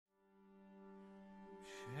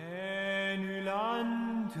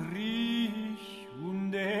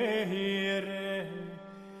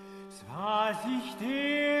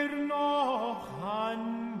dir noch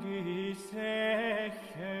angesäche,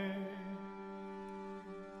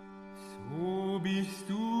 so bist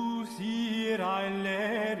du ihr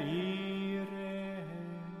aller Ehre.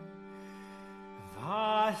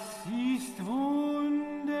 Was ist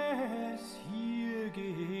Wundes hier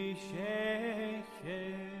geschäche?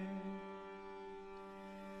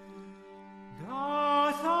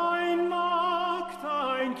 Dass ein Magd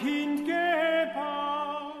ein Kind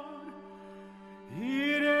gebar,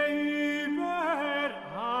 ihre über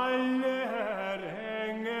aller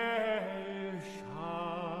Engel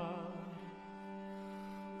Schar.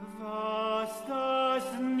 Was das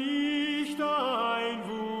nicht ein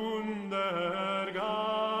Wunder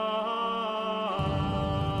gab.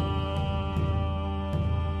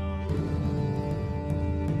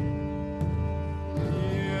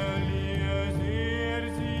 Er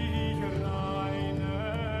ließ sich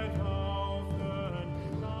reine taufen,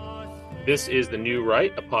 This is The New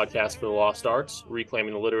Right, a podcast for the lost arts,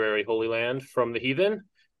 reclaiming the literary holy land from the heathen.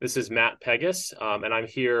 This is Matt Pegas, and I'm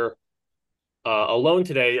here alone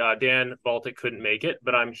today. Dan Baltic couldn't make it,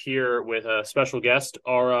 but I'm here with a special guest.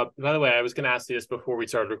 By the way, I was going to ask you this before we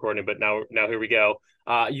started recording, but now here we go.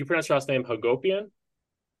 You pronounce your last name Hagopian?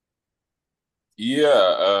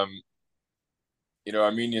 Yeah,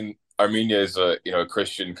 Armenia is a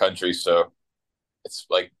Christian country, so it's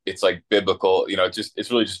like biblical. It's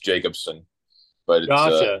really just Jacobson, but it's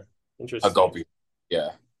Gotcha. Interesting. Hagopian. Yeah.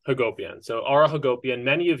 Hagopian. So Ara Hagopian.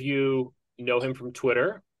 Many of you know him from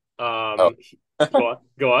Twitter. Oh, Go on.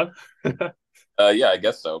 Go on. yeah, I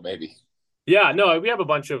guess so. Maybe. Yeah, no, we have a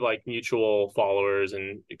bunch of like mutual followers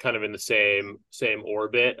and kind of in the same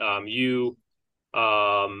orbit. You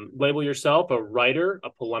label yourself a writer, a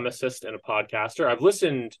polemicist, and a podcaster. I've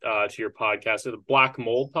listened to your podcast, the Black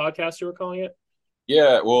Mold podcast, you were calling it.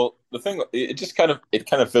 Yeah. Well, the thing it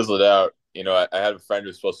kind of fizzled out. I had a friend who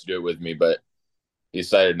was supposed to do it with me, but he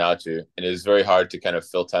decided not to, and it's very hard to kind of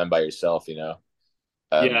fill time by yourself. Yeah,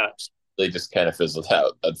 They just kind of fizzled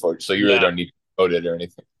out, unfortunately. So you really yeah. don't need to code it or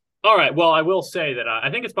anything. All right. Well, I will say that I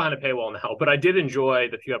think it's behind a paywall now, but I did enjoy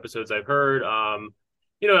the few episodes I've heard.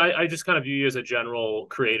 I just kind of view you as a general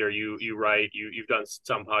creator. You write, you've done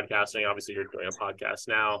some podcasting. Obviously, you're doing a podcast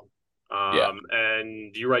now, Yeah.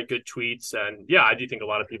 and you write good tweets. And yeah, I do think a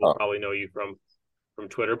lot of people Oh. probably know you from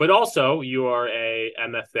Twitter. But also, you are a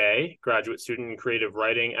MFA, graduate student in creative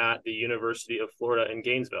writing at the University of Florida in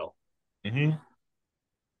Gainesville. Hmm.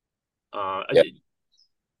 Uh, Yeah.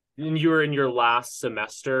 and you're in your last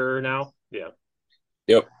semester now. Yeah.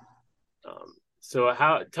 Yep. So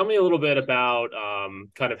tell me a little bit about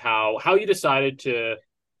kind of how you decided to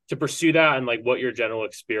pursue that and like what your general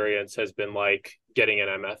experience has been like getting an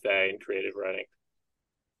MFA in creative writing.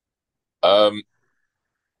 Um,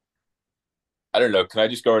 I don't know. Can I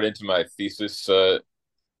just go right into my thesis? I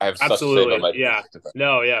have stuff to say about Absolutely. my Yeah. thesis.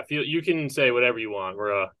 No, yeah. You can say whatever you want.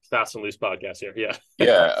 We're a fast and loose podcast here. Yeah.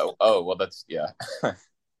 Yeah. Oh, well, that's yeah.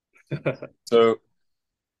 So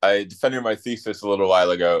I defended my thesis a little while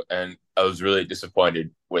ago, and I was really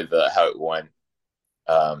disappointed with how it went.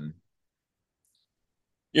 Um,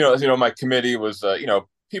 my committee was,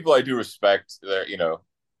 people I do respect. I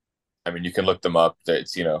mean, you can look them up.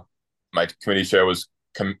 My committee chair was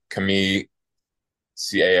Camille, Camille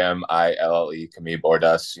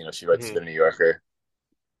Bordas. She writes for Mhm. the New Yorker.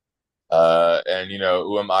 And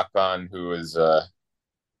Uam Akpan, who is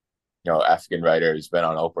African writer, who's been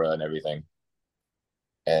on Oprah and everything,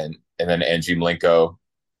 and then Angie Mlinko,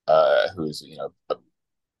 who's a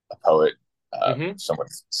poet, Mhm. somewhat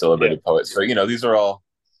Yeah. celebrated poet. So these are all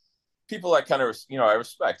people I kind of I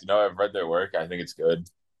respect. I've read their work. I think it's good,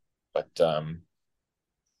 but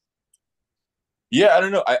yeah, I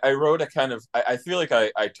don't know. I wrote a kind of I feel like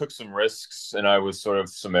I took some risks, and I was sort of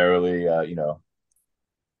summarily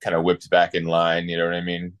kind of whipped back in line. You know what I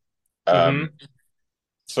mean? Um, Mhm.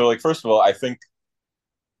 so like first of all, I think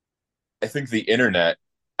the internet,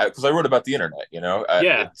 because I wrote about the internet.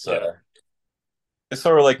 Yeah. It's Yeah. it's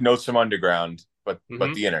sort of like Notes from Underground, but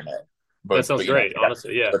Mhm. the internet. That But sounds but great.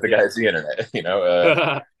 Honestly. Yeah. the Yeah. guy is the internet.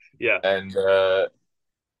 Yeah. And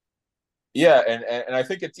yeah, and I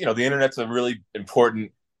think it's the internet's a really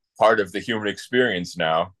important part of the human experience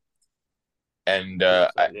now, and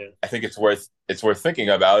Yeah. I think it's worth thinking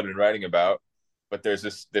about and writing about. But there's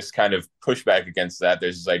this kind of pushback against that.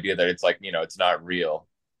 There's this idea that it's like it's not real,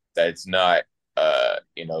 that it's not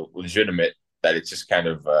legitimate, that it's just kind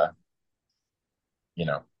of you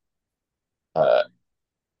know uh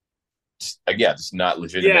yeah, just not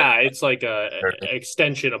legitimate. Yeah, it's like a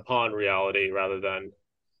extension upon reality rather than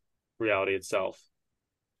reality itself.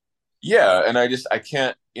 Yeah, and I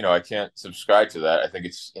can't subscribe to that. I think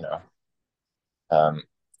it's I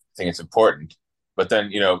think it's important. But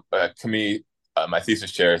then, Camille, my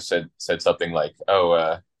thesis chair said something like,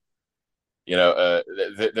 "Oh,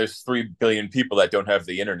 there's 3 billion people that don't have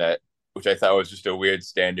the internet," which I thought was just a weird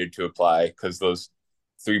standard to apply because those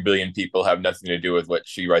 3 billion people have nothing to do with what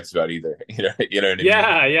she writes about either. You know what I mean?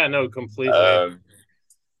 Yeah, no, completely. Um,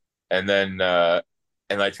 and then,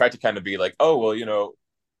 and I tried to kind of be like, oh well,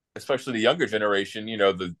 especially the younger generation,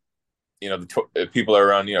 the people are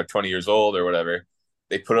around 20 years old or whatever,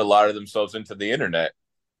 they put a lot of themselves into the internet.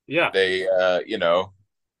 Yeah. They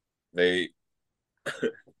they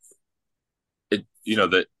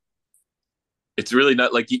that it's really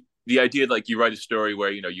not like the idea like you write a story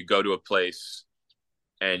where you go to a place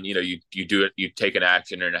and you do it, you take an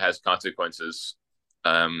action and it has consequences.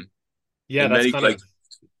 Yeah, In that's many kind of like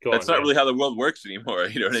going, That's not yeah. really how the world works anymore.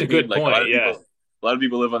 You know what It's I a mean? good Like point, yeah. a lot of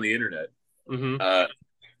people live on the internet. Hmm. Uh,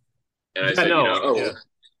 and I Yeah, said, no, yeah.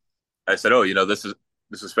 oh, this is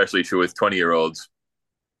especially true with 20-year-olds.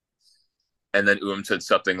 And then said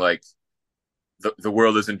something like, the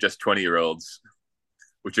world isn't just 20-year-olds,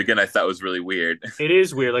 which again I thought was really weird. It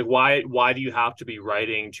is weird. Like, why do you have to be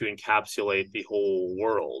writing to encapsulate the whole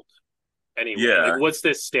world anyway? Like, Yeah, what's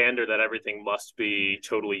this standard that everything must be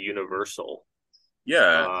totally universal?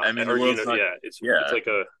 yeah. I mean, the Or world's not. yeah, it's Yeah, like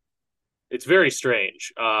it's very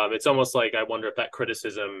strange. It's almost like I wonder if that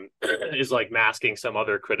criticism is like masking some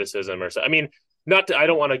other criticism or so. I mean, I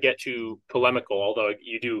don't want to get too polemical, although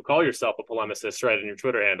you do call yourself a polemicist, right, in your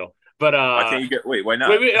Twitter handle. But why can't you get? Wait, why not?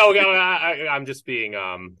 wait, oh, I'm just being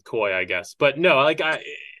coy, I guess. But no, like I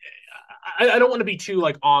don't want to be too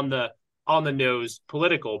like on the nose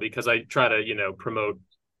political because I try to promote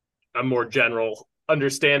a more general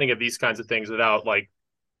understanding of these kinds of things without like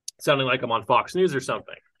sounding like I'm on Fox News or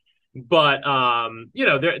something. But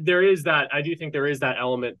there is that. I do think there is that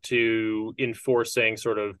element to enforcing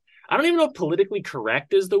sort of. I don't even know if politically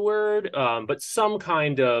correct is the word, but some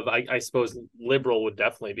kind of, I suppose, liberal would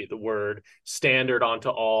definitely be the word, standard onto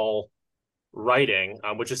all writing,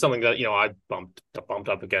 which is something that I bumped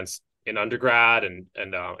up against in undergrad and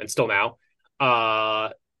still now.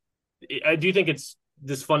 I do think it's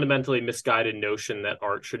this fundamentally misguided notion that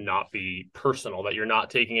art should not be personal, that you're not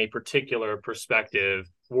taking a particular perspective,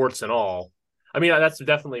 warts and all. I mean, that's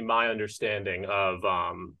definitely my understanding of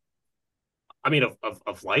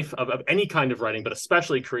of life, of any kind of writing, but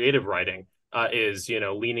especially creative writing, is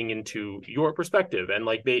leaning into your perspective, and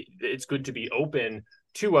like it's good to be open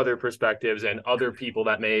to other perspectives and other people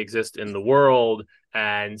that may exist in the world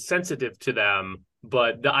and sensitive to them.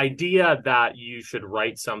 But the idea that you should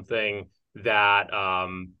write something that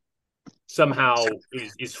somehow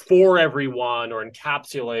is for everyone or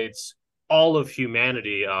encapsulates all of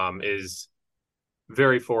humanity is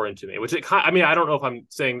very foreign to me. I mean, I don't know if I'm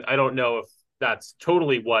saying, I don't know if that's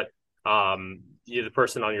totally what the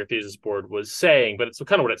person on your thesis board was saying, but it's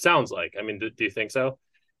kind of what it sounds like. I mean, do you think so?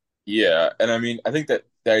 Yeah, and I mean, I think that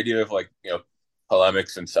the idea of like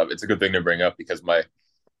polemics and stuff, it's a good thing to bring up because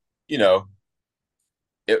you know,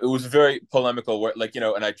 it was a very polemical word, like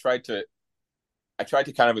and I tried to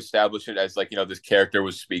kind of establish it as like this character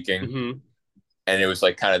was speaking, Mm-hmm. and it was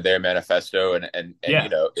like kind of their manifesto, and Yeah.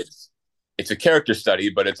 it's a character study,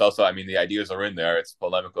 but it's also, I mean, the ideas are in there. It's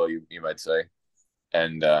polemical, you might say,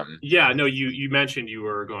 and Yeah, no, you mentioned you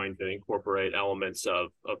were going to incorporate elements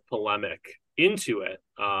of polemic into it,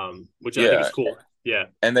 which I think is yeah, cool. Yeah.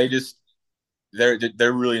 and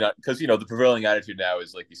they're really not, because the prevailing attitude now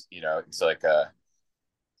is like it's like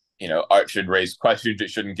art should raise questions, it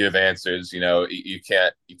shouldn't give answers. You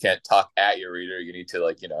can't talk at your reader. You need to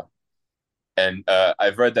like and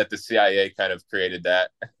I've read that the CIA kind of created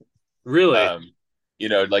that. Really? um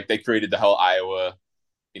like they created the whole Iowa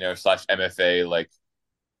slash MFA like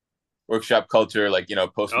workshop culture, like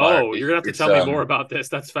postmodern. Oh, you're gonna have to It's tell me more about this.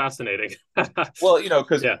 That's fascinating. well,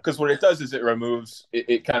 because Yeah. what it does is it removes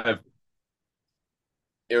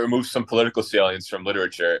some political salience from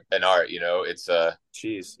literature and art. It's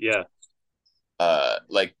Jeez. Yeah.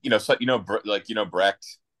 like so, like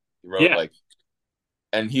Brecht, he wrote Yeah. like,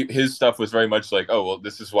 and his stuff was very much like, oh well,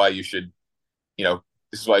 you know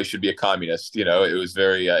this is why you should be a communist. It was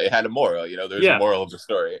very it had a moral. There's a Yeah. moral of the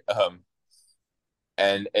story.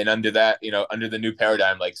 And under that, under the new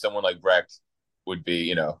paradigm, like someone like Brecht would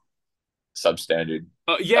be substandard.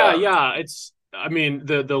 Yeah. um Yeah. It's. I mean,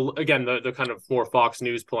 the again the kind of more Fox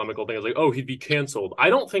News polemical thing is like, oh, he'd be canceled. I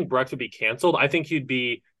don't think Brecht would be canceled. I think he'd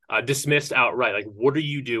be dismissed outright. Like, what are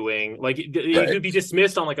you doing? Like, right. he'd be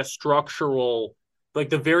dismissed on like a structural, like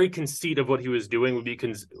the very conceit of what he was doing would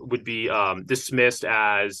be dismissed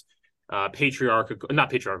as patriarchal, not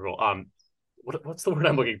patriarchal. What's the word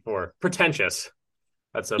I'm looking for? Pretentious.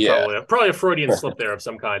 That's Yeah. probably a Freudian slip there of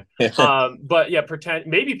some kind. But yeah,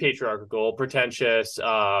 maybe patriarchal, pretentious,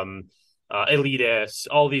 elitist,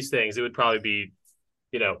 all these things. It would probably be,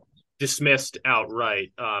 dismissed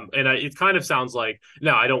outright. It kind of sounds like,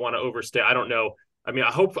 no, I don't want to overstay. I don't know. I mean,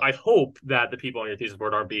 I hope that the people on your thesis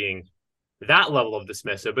board aren't being that level of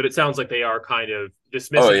dismissive, but it sounds like they are kind of Oh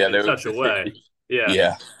dismissing yeah, it in such a way. Yeah.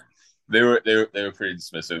 yeah, they were pretty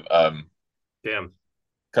dismissive. Damn.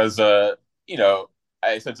 Because I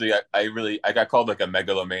essentially I got called like a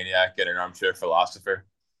megalomaniac and an armchair philosopher,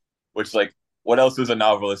 which like what else is a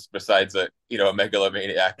novelist besides a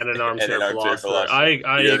megalomaniac And an and armchair an armchair philosopher. philosopher? I You know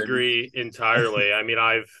what I mean? agree entirely. I mean,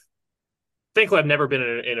 thankfully I've never been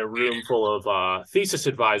in a room full of thesis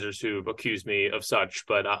advisors who've accused me of such,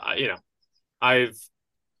 but I've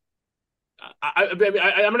I'm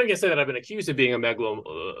not going to say that I've been accused of being a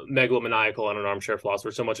megalomaniacal and an armchair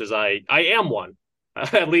philosopher so much as I am one,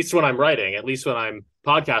 at least when I'm writing, at least when I'm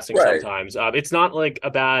podcasting. Right. Sometimes it's not like a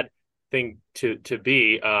bad thing to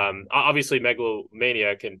be. Obviously,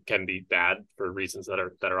 megalomania can be bad for reasons that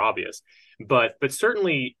are obvious, but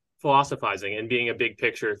certainly philosophizing and being a big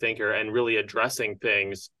picture thinker and really addressing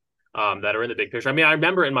things that are in the big picture. I mean, I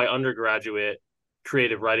remember in my undergraduate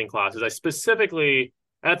creative writing classes, I specifically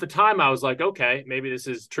at the time, I was like, okay, maybe this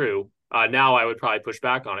is true. Now I would probably push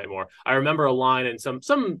back on it more. I remember a line in some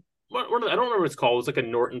I don't remember what it's called. It was like a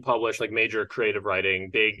Norton published, like major creative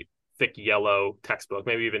writing, big, thick yellow textbook.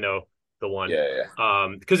 Maybe even know the one. Yeah, yeah.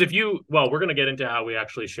 Because we're going to get into how we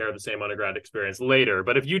actually share the same undergrad experience later.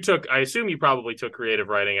 But if you I assume you probably took creative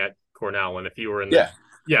writing at Cornell, and if you were in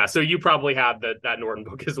Yeah. so you probably had that Norton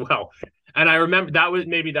book as well. And I remember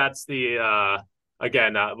that's the.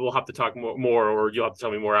 Again, we'll have to talk more, or you'll have to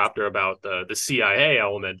tell me more after about the CIA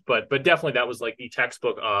element. But definitely that was like the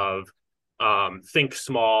textbook of think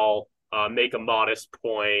small, make a modest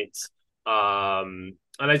point. And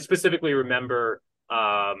I specifically remember,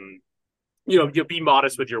 you be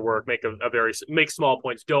modest with your work, make small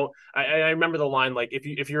points. I remember the line like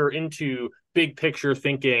if you're into big picture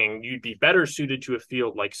thinking, you'd be better suited to a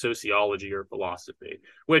field like sociology or philosophy.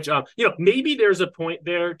 Which maybe there's a point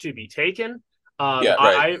there to be taken. Yeah,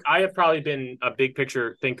 right. I have probably been a big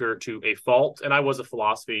picture thinker to a fault, and I was a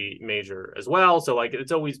philosophy major as well. So like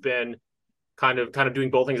it's always been kind of doing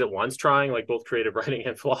both things at once, trying like both creative writing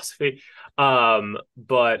and philosophy. But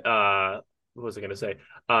what was I going to say?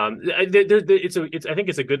 I think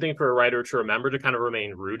it's a good thing for a writer to remember to kind of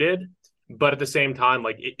remain rooted, but at the same time,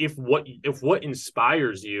 like if what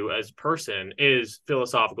inspires you as a person is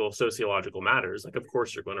philosophical, sociological matters, like of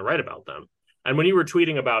course you're going to write about them. And when you were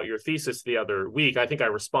tweeting about your thesis the other week, I think I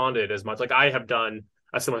responded as much. Like I have done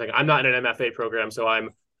a similar thing. I'm not in an MFA program, so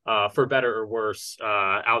I'm, for better or worse,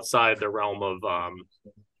 outside the realm of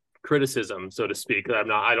criticism, so to speak.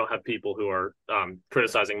 I don't have people who are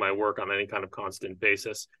criticizing my work on any kind of constant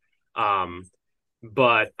basis.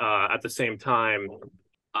 But at the same time,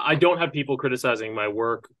 I don't have people criticizing my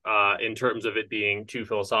work in terms of it being too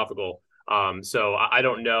philosophical. So I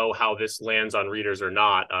don't know how this lands on readers or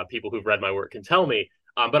not. People who've read my work can tell me.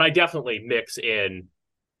 But I definitely mix in,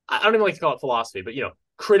 I don't even like to call it philosophy, but,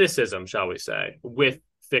 criticism, shall we say, with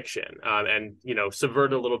fiction, and,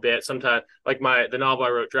 subvert a little bit. Sometimes like the novel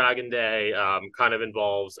I wrote, Dragon Day, kind of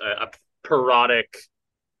involves a parodic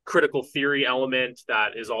critical theory element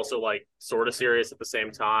that is also like sort of serious at the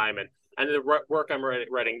same time. And the work I'm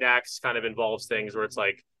writing next kind of involves things where it's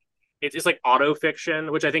like, it's like auto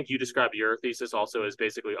fiction, which I think you described your thesis also as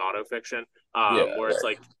basically auto fiction, Yeah, where it's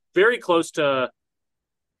like very close to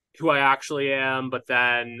who I actually am, but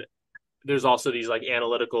then there's also these like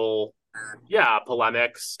analytical,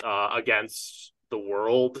 polemics against the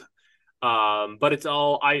world. But it's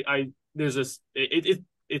all there's this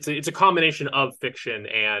it's a combination of fiction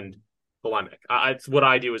and polemic. It's what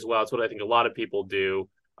I do as well. It's what I think a lot of people do.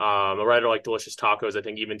 A writer like Delicious Tacos, I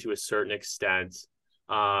think, even to a certain extent.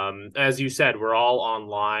 As you said, we're all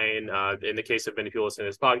online. In the case of many people listening to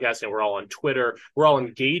this podcast, and we're all on Twitter. We're all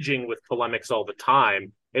engaging with polemics all the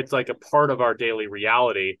time. It's like a part of our daily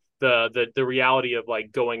reality. The reality of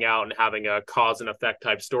like going out and having a cause and effect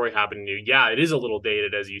type story happen to you. Yeah, it is a little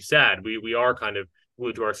dated, as you said. We are kind of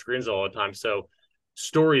glued to our screens all the time. So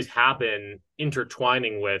stories happen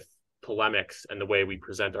intertwining with polemics and the way we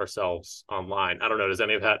present ourselves online. I don't know. Does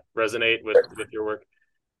any of that resonate with your work?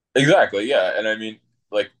 Exactly. Yeah, and I mean,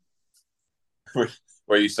 like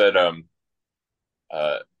where you said,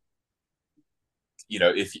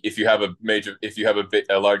 if you have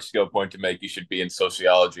a large scale point to make, you should be in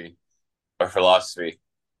sociology or philosophy.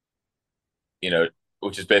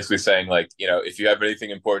 Which is basically saying like, if you have anything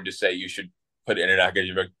important to say, you should put it in an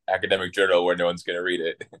academic journal where no one's going to read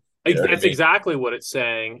it. You know what I That's mean? exactly what it's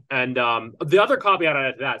saying. And the other caveat I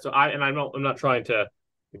add to that, I'm not trying to,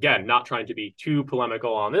 again, not trying to be too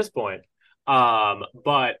polemical on this point,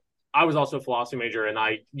 but I was also a philosophy major, and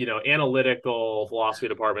analytical philosophy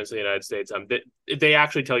departments in the United States, they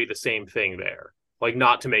actually tell you the same thing there. Like,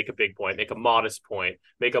 not to make a big point, make a modest point,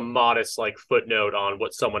 make a modest like footnote on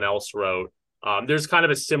what someone else wrote. There's kind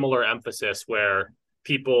of a similar emphasis where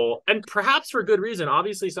people, and perhaps for good reason,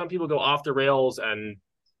 obviously some people go off the rails and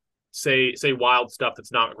say wild stuff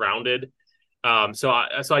that's not grounded. So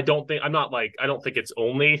I don't think I don't think it's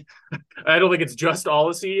only I don't think it's just all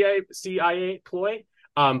a CIA ploy.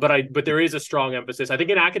 But there is a strong emphasis, I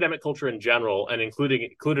think, in academic culture in general, and included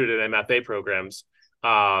in MFA programs,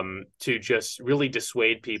 to just really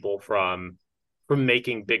dissuade people from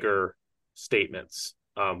making bigger statements,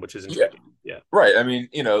 which is intriguing. Yeah. Right. I mean,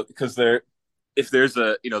 because if there's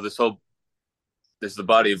there's the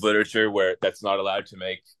body of literature where that's not allowed to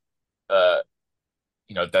make,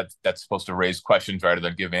 that's supposed to raise questions rather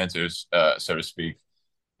than give answers, so to speak.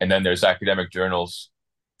 And then there's academic journals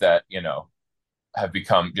that, have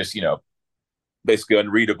become just, basically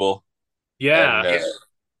unreadable. Yeah.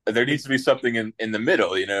 And there needs to be something in the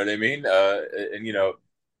middle, you know what I mean? And,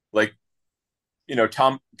 like,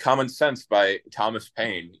 Common Sense by Thomas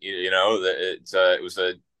Paine, it was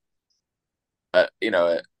a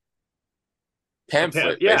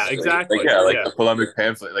pamphlet. Yeah, Basically. exactly. A polemic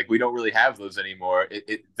pamphlet. Like, we don't really have those anymore.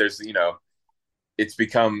 There's, it's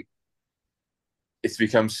become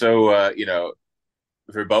so,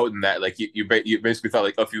 verboten that, like, you basically thought,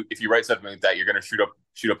 like, oh, if you write something like that, you're going to shoot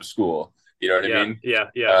up a school. You know what I mean? Yeah.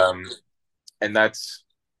 And I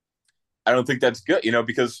don't think that's good,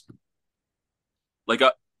 because, like,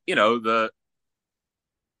 Karl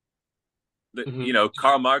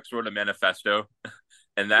Marx wrote a manifesto,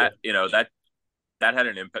 and that had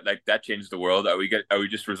an impact. Like, that changed the world. Are we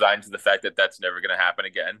just resigned to the fact that that's never going to happen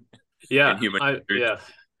again? Yeah, in human history? You know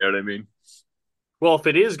what I mean? Well, if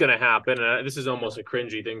it is going to happen, this is almost a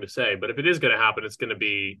cringy thing to say, but if it is going to happen, it's going to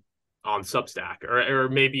be on Substack, or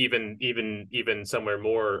maybe even somewhere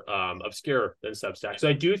more obscure than Substack. So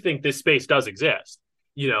I do think this space does exist,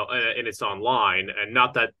 and it's online, and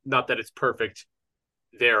not that it's perfect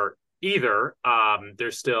there either.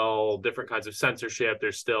 There's still different kinds of censorship.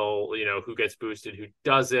 There's still, who gets boosted, who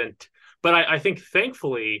doesn't. But I think,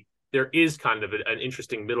 thankfully, there is kind of an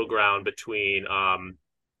interesting middle ground between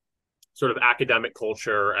sort of academic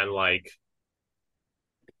culture and, like,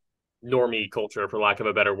 normie culture, for lack of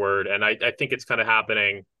a better word. And I think it's kind of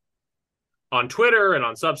happening on Twitter and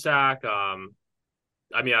on Substack. I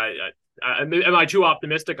mean, am I too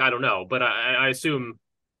optimistic? I don't know, but I assume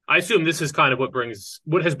this is kind of what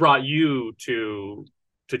has brought you to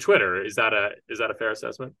Twitter. Is that a fair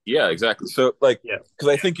assessment? Yeah, exactly. So, like, yeah, because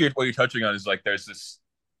I think what you're touching on is, like, there's this,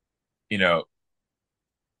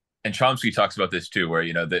 and Chomsky talks about this too, where,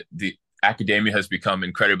 the academia has become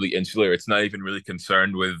incredibly insular. It's not even really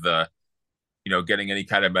concerned with, getting any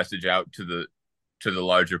kind of message out to the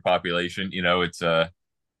larger population. It's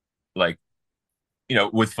like,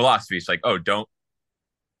 with philosophy, it's like, oh, don't,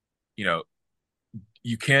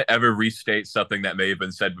 you can't ever restate something that may have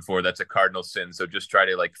been said before. That's a cardinal sin. So just try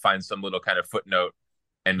to, like, find some little kind of footnote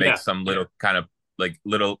and make some little kind of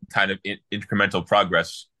incremental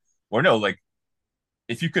progress. Or no, like,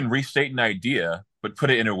 if you can restate an idea but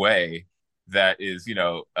put it in a way that is,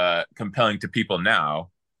 compelling to people now,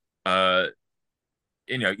 you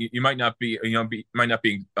might not be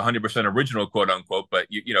 100% original, quote unquote, but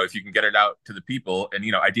if you can get it out to the people, and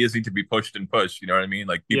ideas need to be pushed and pushed. You know what I mean?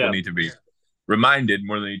 Like, people need to be reminded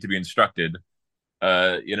more than they need to be instructed.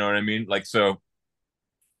 You know what I mean? Like, so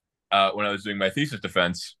when I was doing my thesis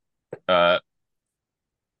defense, I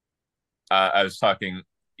was talking,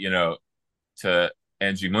 to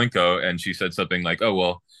Angie Mlinko, and she said something like, "Oh,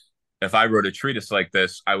 well, if I wrote a treatise like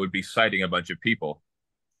this, I would be citing a bunch of people."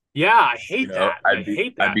 Yeah, I hate that. I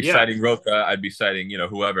hate that. I'd be citing Roca. I'd be citing,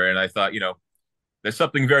 whoever. And I thought, there's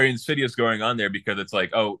something very insidious going on there, because it's like,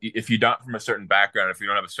 oh, if you're not from a certain background, if you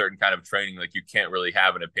don't have a certain kind of training, like, you can't really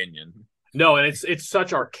have an opinion. No, and it's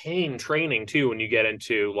such arcane training too when you get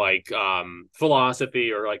into, like,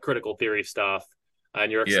 philosophy or, like, critical theory stuff,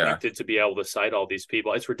 and you're expected to be able to cite all these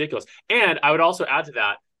people. It's ridiculous. And I would also add to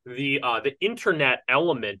that, the internet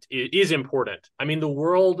element is important. I mean, the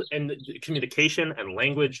world and the communication and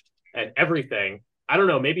language and everything. I don't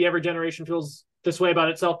know, maybe every generation feels this way about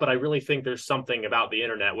itself, but I really think there's something about the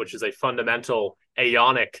internet which is a fundamental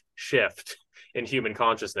aeonic shift in human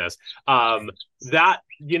consciousness. That,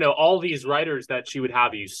 all these writers that she would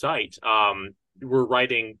have you cite were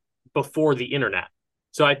writing before the internet.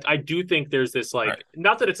 So I do think there's this All like, right.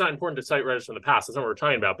 not that it's not important to cite writers from the past. That's not what we're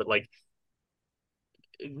talking about, but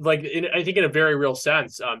I think in a very real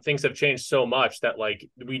sense, things have changed so much that like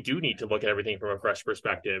we do need to look at everything from a fresh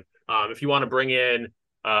perspective. If you want to bring in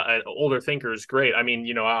an older thinkers, great. I mean,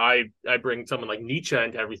 I bring someone like Nietzsche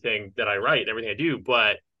into everything that I write and everything I do,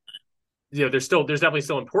 but there's definitely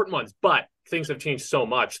still important ones, but things have changed so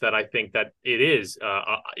much that I think that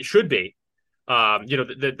it should be.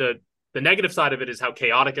 The negative side of it is how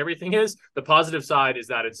chaotic everything is. The positive side is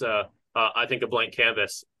that it's I think a blank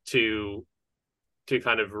canvas to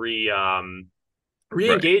kind of Right.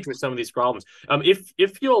 re-engage with some of these problems.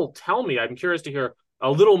 If you'll tell me, I'm curious to hear a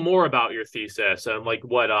little more about your thesis and like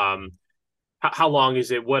how long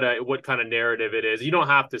is it, what kind of narrative it is. You don't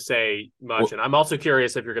have to say much, Well, and I'm also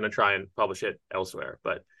curious if you're going to try and publish it elsewhere.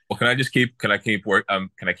 But can I keep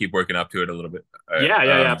working up to it a little bit?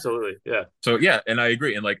 yeah, absolutely, yeah, So yeah, and I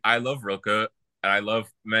agree. And like I love Rilke, and I love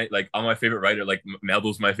like all my favorite writer. Like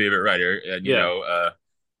Melville's my favorite writer, and yeah.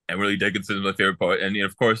 and Willie Dickinson is my favorite poet. And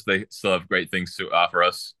of course, they still have great things to offer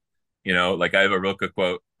us. Like I have a Rilke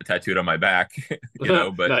quote tattooed on my back.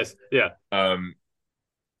 But Nice, yeah, um,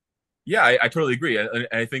 yeah, I totally agree. And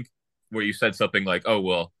I think where you said something like, "Oh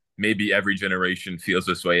well, maybe every generation feels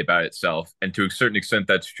this way about itself," and to a certain extent,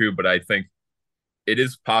 that's true. But I think it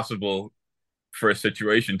is possible for a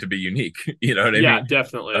situation to be unique. You know what I yeah, mean?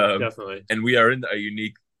 definitely. And we are in a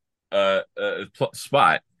unique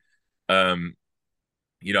spot. Um,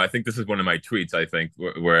 I think this is one of my tweets. I think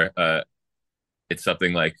where it's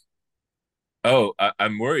something like, "Oh,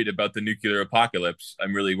 I'm worried about the nuclear apocalypse.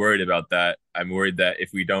 I'm really worried about that. I'm worried that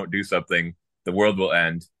if we don't do something, the world will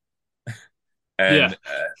end." Yeah,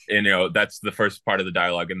 And that's the first part of the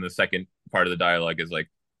dialogue, and the second part of the dialogue is like,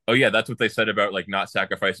 "Oh yeah, that's what they said about like not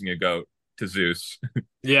sacrificing a goat to Zeus."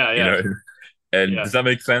 yeah, you yeah, know, and yeah. does that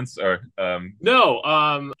make sense? Or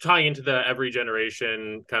No, tying into the every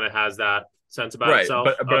generation kind of has that sense about right, itself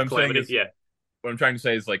but of I'm saying calamity. is Yeah, what I'm trying to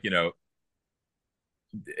say is like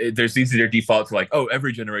there's easier default to like, oh,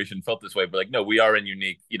 every generation felt this way, but like no, we are in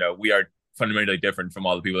unique. We are fundamentally different from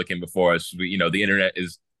all the people that came before us. The internet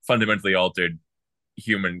is fundamentally altered the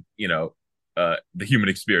human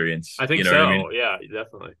experience. I think You know what I mean? so. Yeah,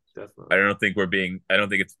 definitely. I don't think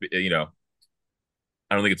it's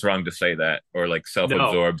I don't think it's wrong to say that, or like No,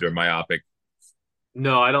 self-absorbed or myopic.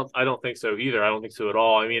 no, I don't think so either. I don't think so at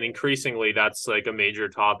all. I mean, increasingly, that's like a major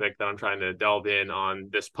topic that I'm trying to delve in on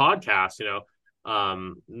this podcast.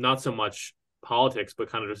 Not so much politics, but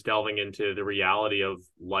kind of just delving into the reality of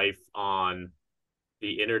life on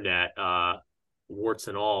the internet, warts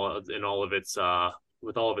and all, and all of its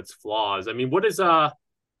with all of its flaws. I mean, what is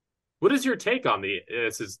your take on the?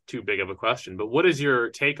 This is too big of a question, but what is your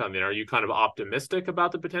take on it? Are you kind of optimistic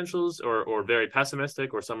about the potentials, or very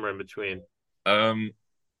pessimistic, or somewhere in between? um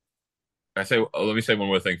Let me say one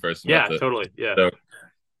more thing first about Yeah, the totally. Yeah. so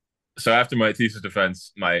so after my thesis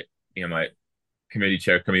defense, my committee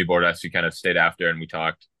chair, committee board actually kind of stayed after and we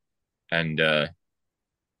talked. And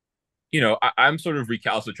I'm sort of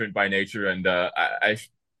recalcitrant by nature, and I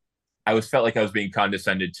was felt like I was being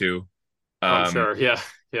condescended to. I'm um sure. Yeah.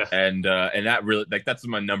 Yeah. and that really, like, that's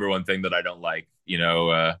my number one thing that I don't like.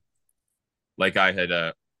 Like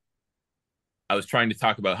I was trying to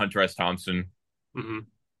talk about Hunter S. Thompson, Hmm.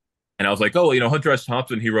 and I was like, oh, Hunter S.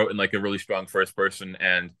 Thompson, he wrote in like a really strong first person,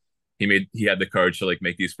 and he had the courage to like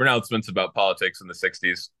make these pronouncements about politics in the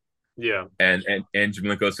 60s. Yeah. And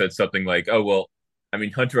Jamaica said something like, "Oh well, I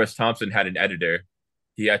mean, Hunter S. Thompson had an editor.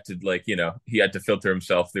 He had to like, he had to filter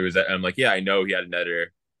himself through his." I'm like, "Yeah, I know he had an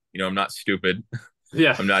editor. I'm not stupid.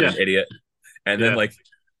 Yeah. I'm not Yeah. an idiot." And then Yeah. like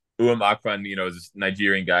Uwem Akpan, is this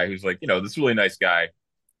Nigerian guy who's like, this really nice guy,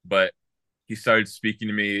 but he started speaking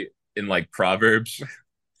to me in like proverbs.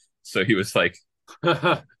 So he was like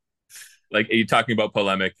you talking about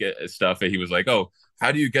polemic stuff, and he was like, "Oh,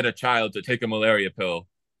 how do you get a child to take a malaria pill?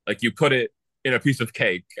 Like you put it in a piece of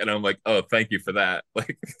cake." And I'm like, "Oh, thank you for that."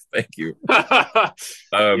 Like, thank you.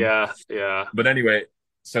 Um, Yeah. Yeah. but anyway,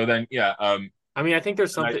 so then yeah, I mean, I think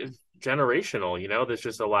there's and I something generational. There's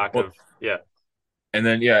just a lack well, of. Yeah. and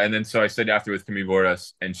then so I said after with Camille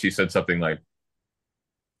Bordas, and she said something like,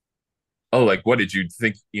 "Oh, like what did you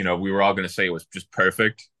think? We were all going to say it was just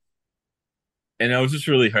perfect." And I was just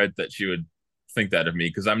really hurt that she would think that of me,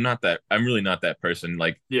 because I'm really not that person.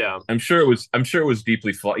 Like, Yeah. I'm sure it was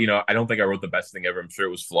deeply flawed. I don't think I wrote the best thing ever. I'm sure it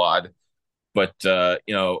was flawed, but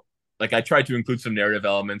like I tried to include some narrative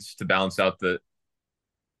elements to balance out the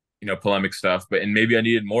polemic stuff, and maybe I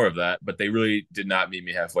needed more of that, but they really did not meet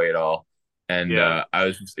me halfway at all. And Yeah.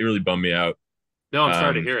 it really bummed me out. No, I'm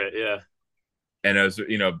sorry to um hear it. Yeah. and I was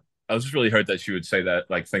just really hurt that she would say that,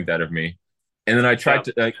 like think that of me. And then I Yeah. tried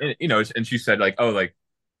to, like, and she said like, oh,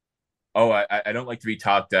 I don't like to be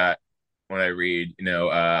talked at when I read.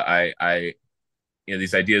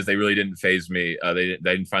 These ideas, they really didn't faze me. They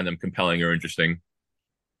didn't find them compelling or interesting.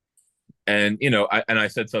 And I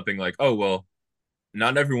said something like, oh well,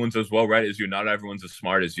 not everyone's as well read as you, not everyone's as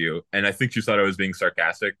smart as you. And I think she thought I was being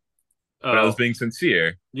sarcastic, but I was Oh, being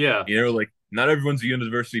sincere. yeah. Like not everyone's a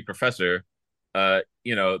university professor.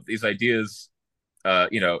 These ideas,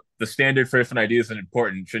 the standard for if an idea isn't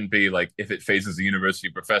important shouldn't be like if it phases a university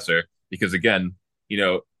professor, because again, you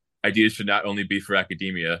know, ideas should not only be for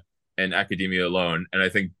academia and academia alone. And I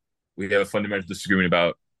think we have a fundamental disagreement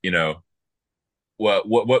about,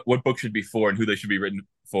 what books should be for and who they should be written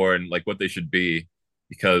for and like what they should be,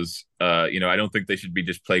 because I don't think they should be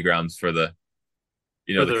just playgrounds for For the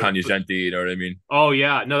the cognoscenti, you know what I mean? Oh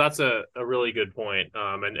yeah, no, that's a really good point.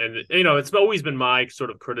 And it's always been my sort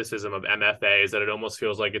of criticism of MFA is that it almost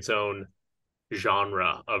feels like its own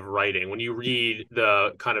genre of writing. When you read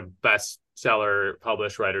the kind of bestseller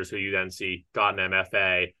published writers who you then see got an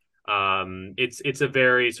MFA, it's a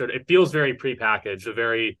very sort of, it feels very prepackaged, a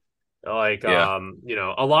very like Yeah.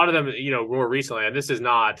 a lot of them, more recently, and this is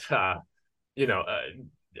not you know,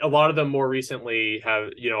 a lot of them more recently have,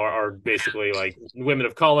 are basically like women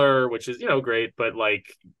of color, which is, great, but like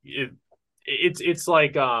it's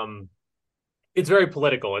like it's very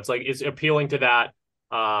political. It's like it's appealing to that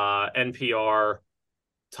NPR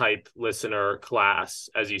type listener class,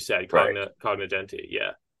 as you said, Right. cognigenti.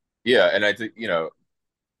 Yeah. Yeah, and I think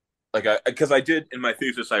like because I did in my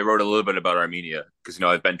thesis, I wrote a little bit about Armenia because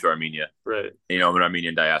I've been to Armenia. Right. I'm an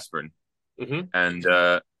Armenian diasporan, Mm-hmm.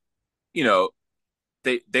 and you know,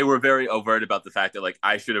 they were very overt about the fact that like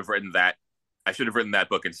I should have written that. I should have written that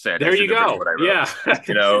book instead. I There you shouldn't have written go. what I wrote. Yeah.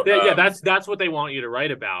 You know, Yeah, that's what they want you to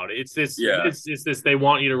write about. It's this yeah, it's this they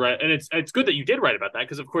want you to write, and it's good that you did write about that,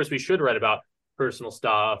 because of course we should write about personal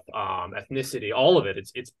stuff, ethnicity, all of it.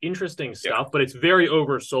 It's interesting yeah, stuff, but it's very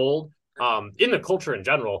oversold in the culture in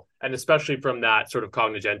general, and especially from that sort of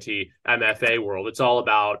cognigenti MFA world. It's all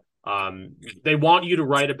about they want you to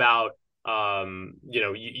write about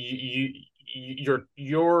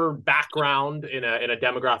your background in a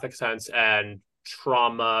demographic sense, and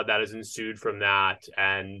trauma that has ensued from that,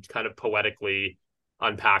 and kind of poetically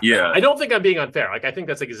unpack that. yeah. I don't think I'm being unfair. Like, I think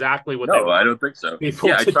that's exactly what they No, I want don't think so. people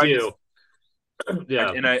Yeah, I to tried to, do.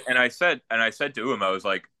 Yeah. and I said to him, I was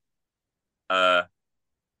like, uh,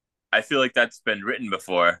 I feel like that's been written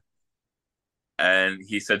before, and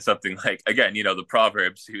he said something like, again, the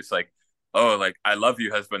Proverbs. He was like, "Oh, like I love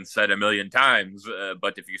you has been said a million times,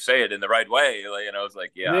 but if you say it in the right way, like, I was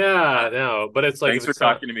like, yeah, Yeah, no, but it's like if thanks for it's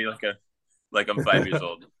not. talking to me like I'm 5 years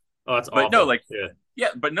old." Oh, that's But no, awful. like, Yeah. yeah,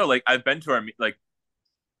 but no, like I've been to Armenia. Like,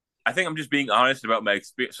 I think I'm just being honest about my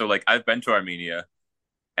experience. So, like, I've been to Armenia,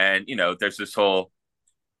 and there's this whole.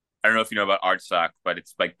 I don't know if you know about Artsakh, but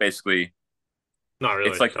it's like basically, Not it's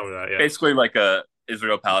really. like Tell me that. Yeah. basically like a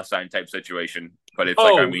Israel Palestine type situation, but it's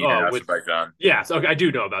like Oh, Armenia and with Azerbaijan. yes. Okay, I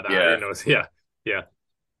do know about that. I Yeah, didn't know. Yeah. Yeah.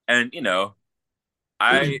 and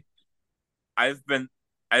I I've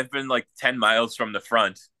been like 10 miles from the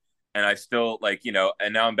front, and I still like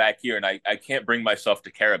and now I'm back here, and I can't bring myself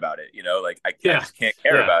to care about it. Like I Yeah. just can't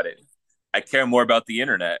care Yeah. about it. I care more about the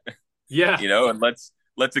internet. Yeah. And let's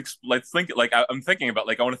think like I'm thinking about,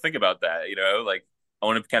 like I want to think about that. Like I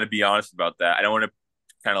want to kind of be honest about that. I don't want to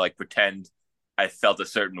kind of like pretend I felt a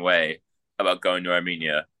certain way about going to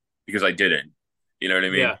Armenia because I didn't. You know what I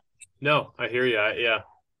mean? Yeah. No, I hear you. Yeah.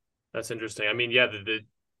 That's interesting. I mean, yeah,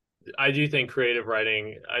 I do think creative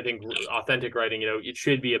writing, I think authentic writing, it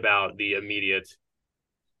should be about the immediate.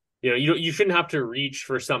 You shouldn't have to reach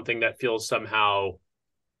for something that feels somehow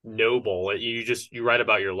noble. You write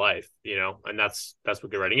about your life, and that's what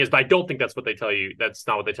good writing is. But I don't think that's what they tell you. That's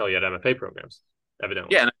not what they tell you at MFA programs,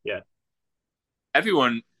 evidently. Yeah. Yeah.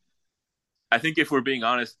 Everyone, I think if we're being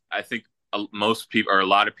honest, I think most people or a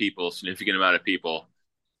lot of people, significant amount of people,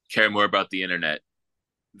 care more about the internet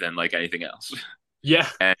than like anything else. Yeah.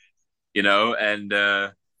 And and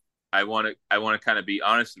I want to kind of be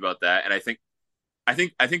honest about that. And I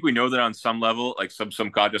think we know that on some level, like some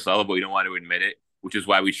conscious level, but we don't want to admit it, which is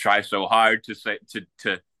why we try so hard to say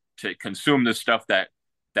to consume the stuff that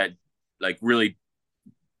like really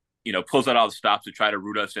pulls out all the stops to try to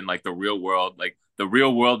root us in like the real world. Like the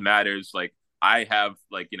real world matters. Like I have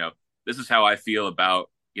like this is how I feel about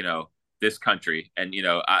this country, and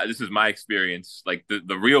this is my experience. Like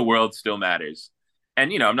the real world still matters,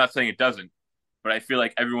 and I'm not saying it doesn't, but I feel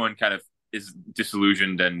like everyone kind of is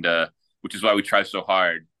disillusioned, and which is why we try so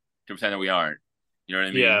hard to pretend that we aren't. You know what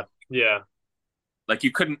I mean? Yeah. Yeah. Like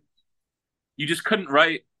you just couldn't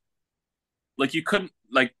write. Like you couldn't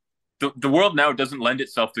like the world now doesn't lend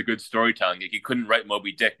itself to good storytelling. Like, you couldn't write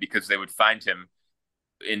Moby Dick because they would find him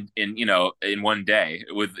in one day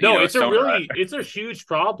with No, a sonar. it's a huge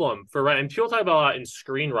problem for and people talk about in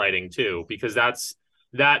screenwriting too, because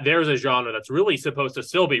there's a genre that's really supposed to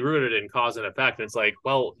still be rooted in cause and effect. And it's like,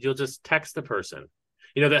 well, you'll just text the person.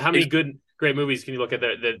 That how many great movies can you look at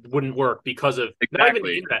that wouldn't work because of not even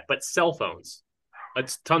the internet, but cell phones?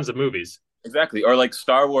 It's tons of movies. Exactly. Or like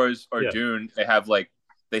Star Wars or Dune,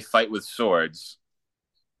 they fight with swords.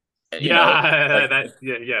 Which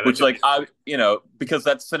because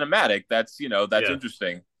that's cinematic. That's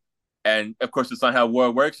interesting. And of course, it's not how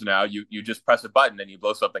war works now. You just press a button and you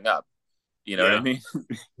blow something up. You know what I mean?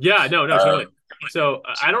 Yeah, no, totally. So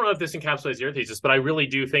I don't know if this encapsulates your thesis, but I really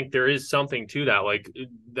do think there is something to that, like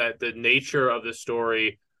that the nature of the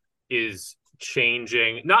story is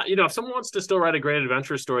changing. Not, if someone wants to still write a great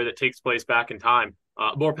adventure story that takes place back in time,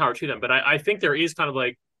 more power to them. But I think there is kind of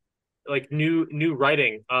like new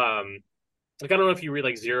writing. Like I don't know if you read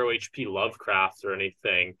like Zero HP Lovecraft or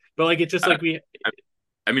anything, but like it's just like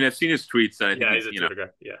I've seen his tweets. And I think he's a Twitter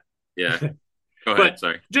guy. Yeah. Go ahead.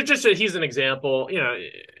 Sorry. Just that he's an example,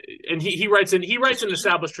 and he writes an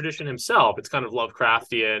established tradition himself. It's kind of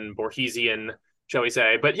Lovecraftian, Borgesian, shall we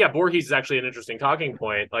say? But yeah, Borges is actually an interesting talking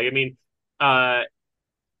point. Like, I mean,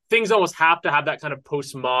 things almost have to have that kind of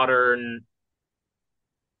postmodern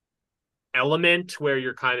element where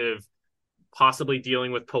you're kind of possibly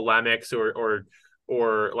dealing with polemics or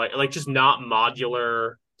like just not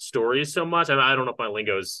modular stories so much. I don't know if my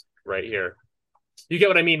lingo's right here. You get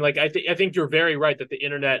what I mean? Like, I think you're very right that the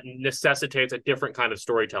internet necessitates a different kind of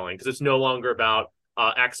storytelling because it's no longer about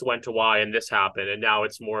X went to Y and this happened, and now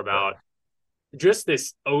it's more about just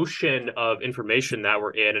this ocean of information that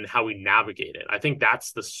we're in and how we navigate it. I think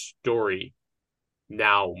that's the story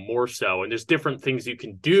now more so, and there's different things you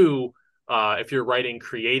can do if you're writing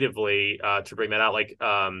creatively to bring that out. Like,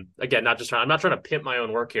 again, I'm not trying to pimp my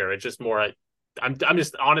own work here. It's just more, I'm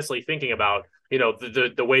just honestly thinking about,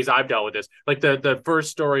 the ways I've dealt with this. Like the first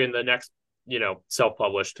story in the next,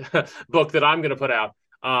 self-published book that I'm going to put out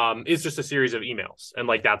is just a series of emails. And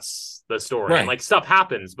like, that's the story. Right. And like stuff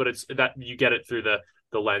happens, but it's that you get it through the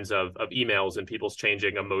lens of emails and people's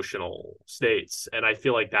changing emotional states. And I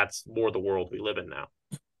feel like that's more the world we live in now.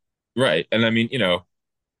 Right. And I mean,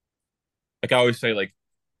 like I always say, like,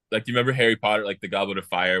 do you remember Harry Potter, like the Goblet of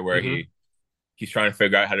Fire, where he's trying to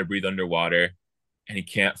figure out how to breathe underwater and he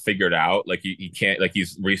can't figure it out. Like he can't, like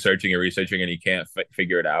he's researching and he can't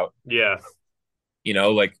figure it out. Yeah.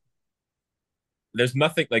 Like there's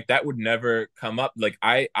nothing like that would never come up. Like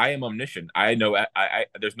I am omniscient. I know, I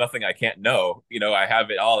there's nothing I can't know. I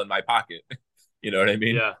have it all in my pocket. You know what I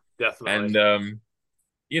mean? Yeah, definitely. And,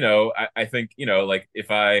 I think, like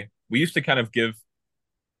we used to kind of give,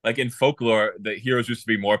 like in folklore, the heroes used to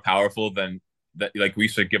be more powerful than that. Like we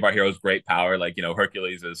used to give our heroes great power. Like,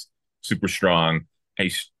 Hercules is super strong.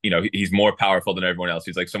 He's more powerful than everyone else.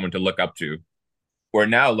 He's like someone to look up to. Where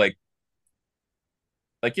now,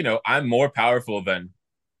 I'm more powerful than,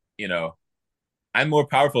 I'm more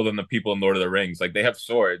powerful than the people in Lord of the Rings. Like they have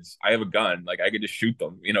swords. I have a gun. Like I could just shoot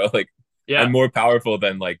them, I'm more powerful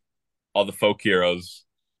than like all the folk heroes.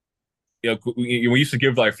 We used to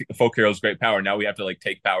give like folk heroes great power. Now we have to like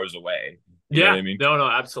take powers away. You know what I mean? No,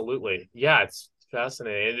 absolutely. Yeah, it's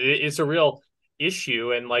fascinating. It's a real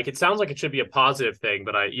issue, and like it sounds like it should be a positive thing,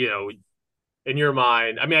 but in your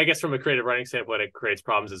mind, I mean, I guess from a creative writing standpoint, it creates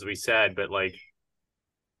problems, as we said. But like,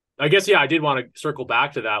 I guess I did want to circle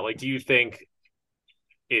back to that. Like, do you think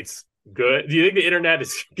it's good? Do you think the internet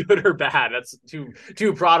is good or bad? That's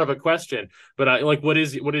too broad of a question. But what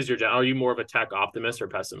is your? Are you more of a tech optimist or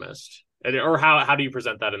pessimist? Or how do you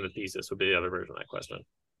present that in the thesis? Would be the other version of that question.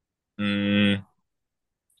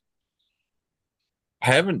 I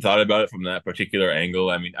haven't thought about it from that particular angle.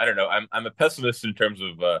 I mean, I don't know. I'm a pessimist in terms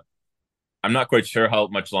of I'm not quite sure how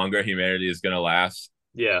much longer humanity is going to last.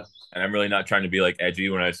 Yeah, and I'm really not trying to be like edgy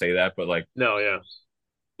when I say that, but like no, yeah.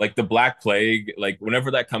 Like the Black Plague, like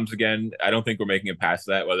whenever that comes again, I don't think we're making it past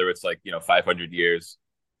that. Whether it's like 500 years,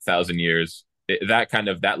 1,000 years,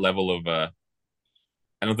 that level of I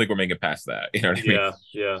don't think we're making it past that. You know what I mean?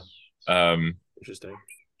 Yeah. Interesting.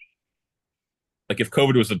 Like if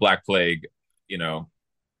COVID was the Black Plague,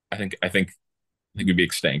 I think we'd be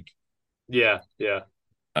extinct. Yeah.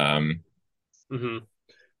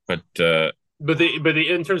 But the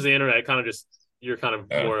in terms of the internet, kind of just you're kind of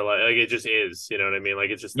more like it just is. You know what I mean? Like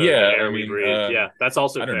it's just the air we breathe. That's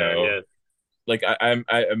also I don't fair. know. Yeah. Like I'm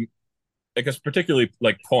I guess particularly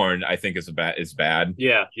like porn, I think is bad.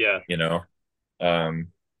 Yeah. I'm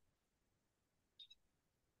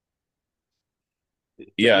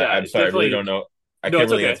sorry, I really don't know. I No, can't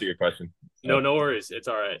it's really okay. answer your question. No, no worries. It's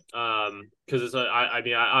all right. Because I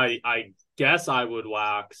mean, I guess I would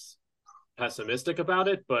wax pessimistic about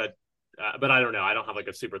it, but I don't know. I don't have like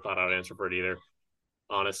a super thought out answer for it either,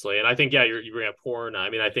 honestly. And I think, yeah, you bring up porn. I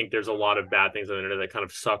mean, I think there's a lot of bad things on the internet that kind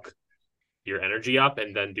of suck your energy up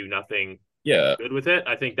and then do nothing Yeah, good with it.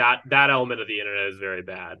 I think that element of the internet is very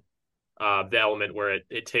bad. The element where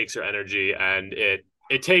it takes your energy and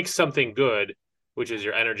it takes something good, which is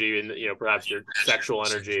your energy and perhaps your sexual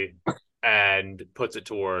energy, and puts it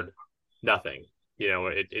toward nothing.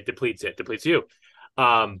 It depletes you.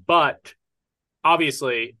 But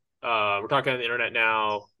obviously, we're talking on the internet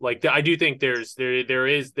now. Like I do think there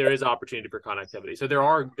is opportunity for connectivity. So there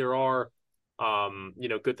are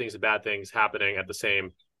good things and bad things happening at the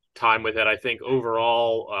same time with it. I think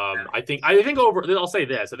overall, I'll say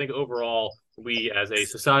this. I think overall, we as a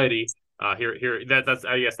society, that's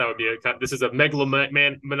I guess that would be this is a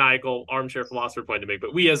megalomaniacal armchair philosopher point to make,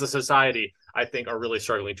 but we as a society, I think, are really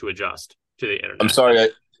struggling to adjust to the I'm internet. sorry.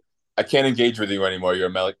 I can't engage with you anymore.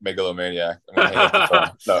 You're a megalomaniac. I'm gonna hang up the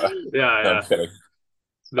phone. No, Yeah, no, I'm yeah. kidding.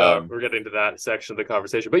 No, we're getting to that section of the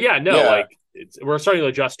conversation. But yeah, no, Yeah, like we're starting to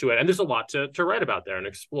adjust to it, and there's a lot to write about there and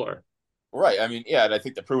explore. right. I mean, yeah, and I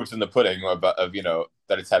think the proof's in the pudding of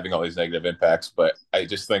that it's having all these negative impacts. But I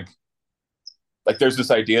just think like there's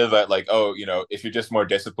this idea that like, oh, if you're just more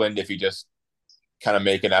disciplined, if you just kind of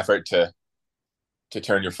make an effort to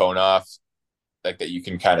turn your phone off, like that you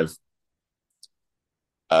can kind of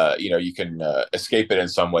you can escape it in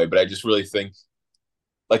some way. But I just really think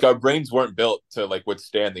like our brains weren't built to like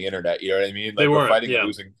withstand the internet. You know what I mean? They Like weren't, yeah,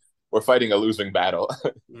 we're fighting a losing battle.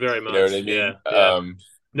 very You know what I much, mean? yeah, yeah.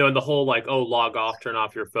 No, and the whole like, oh, log off, turn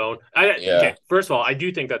off your phone. Yeah, Okay, first of all, I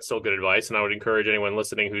do think that's still good advice, and I would encourage anyone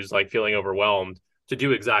listening who's like feeling overwhelmed to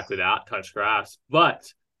do exactly that, touch grass.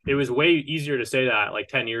 But it was way easier to say that like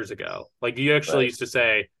 10 years ago. Like you actually right. used to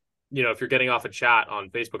say, if you're getting off a chat on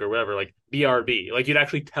Facebook or whatever, like BRB, like you'd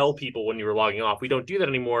actually tell people when you were logging off. We don't do that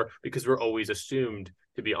anymore because we're always assumed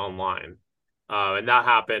to be online. And that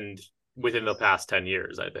happened within the past 10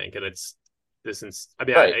 years, I think. And it's this, I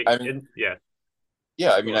mean, Right. I mean, yeah.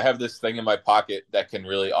 yeah, I mean, I have this thing in my pocket that can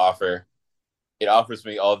really it offers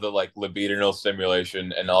me all the like libidinal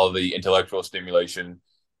stimulation and all the intellectual stimulation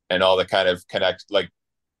and all the kind of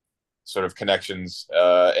sort of connections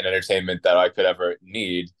and entertainment that I could ever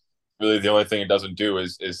need. Really, the only thing it doesn't do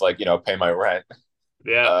is like, pay my rent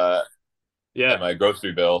Yeah. uh, and Yeah. my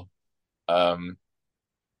grocery bill.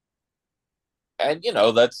 And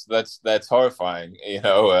that's horrifying.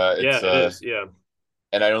 Yeah, It's it is. Yeah.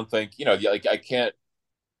 and I don't think, like I can't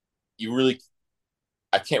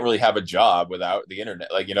really have a job without the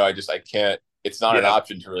internet. Like, I can't, it's not an Yeah.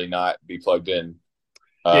 option to really not be plugged in.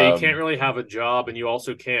 Yeah, you can't Um, really have a job, and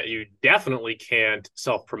you definitely can't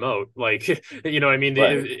self promote. Like, I mean,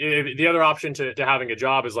 right. the other option to having a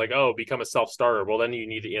job is like, oh, become a self starter. Well, then you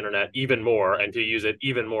need the internet even more and to use it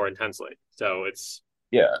even more intensely. So it's,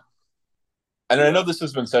 Yeah. And I know yeah, this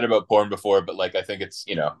has been said about porn before, but like, I think it's,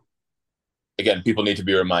 again, people need to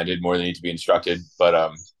be reminded more than need to be instructed.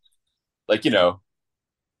 But, like,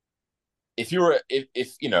 if you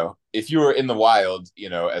were in the wild,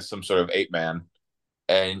 as some sort of ape man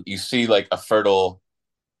and you see like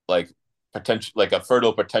like like a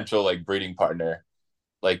fertile potential, like breeding partner,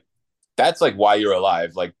 like that's like why you're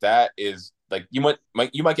alive. Like that is like you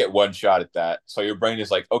might get one shot at that. So your brain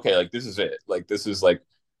is like, okay, like this is it. Like this is like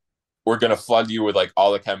we're gonna flood you with like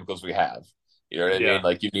all the chemicals we have. You know what I mean? yeah,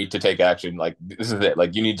 Like you need to take action. Like this is it.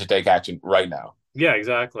 Like you need to take action right now. yeah,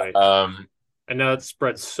 exactly. Um, And now it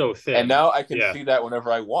spreads so and thin. now I can Yeah, see that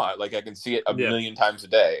whenever I want. Like I can see it a yeah, million times a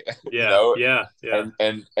day. you yeah, know, yeah, yeah,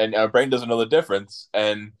 and our brain doesn't know the difference,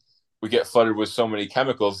 and we get flooded with so many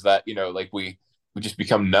chemicals that like we just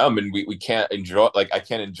become numb, and we can't enjoy. Like I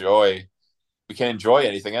can't enjoy. We can't enjoy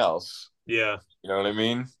anything else. yeah. You know what I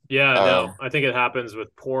mean? Yeah, no, Um, I think it happens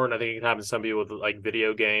with porn. I think it happens to some people with like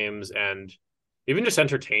video games and even just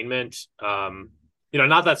entertainment.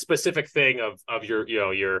 Not that specific thing of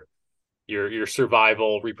your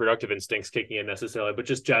survival reproductive instincts kicking in necessarily, but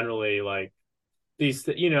just generally like there's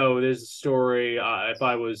a story. If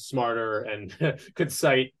I was smarter and could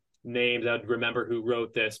cite names, I'd remember who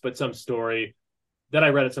wrote this, but some story that I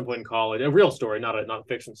read at some point in college, a real story, not a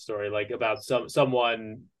fiction story, like about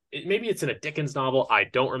someone. Maybe it's in a Dickens novel. I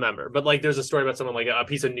don't remember, but like there's a story about someone like a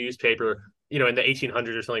piece of newspaper, in the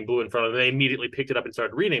 1800s or something, blew in front of them. They immediately picked it up and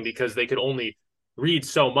started reading because they could only read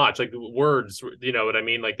so much, like words. You know what I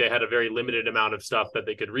mean? Like they had a very limited amount of stuff that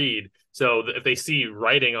they could read. So if they see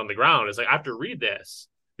writing on the ground, it's like I have to read this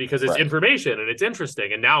because it's information and it's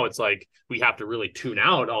interesting. And now it's like we have to really tune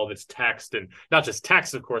out all this text, and not just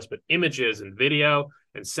text, of course, but images and video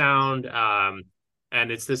and sound.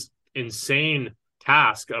 And it's this insane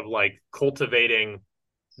task of like cultivating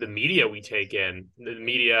the media we take in, the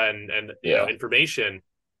media and you know, information.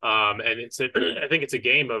 And I think it's a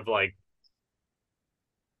game of like,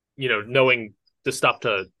 you know, knowing the stuff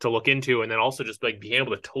to look into, and then also just like being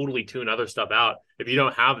able to totally tune other stuff out. If you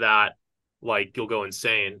don't have that, like, you'll go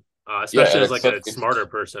insane. Especially as like a smarter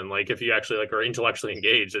person. Like if you actually like are intellectually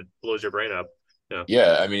engaged, it blows your brain up.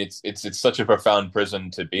 Yeah, I mean it's such a profound prison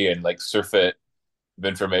to be in. Like surfeit of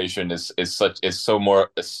information is so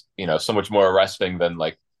much more arresting than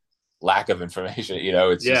like lack of information. You know,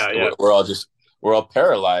 it's we're all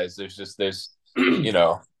paralyzed. There's you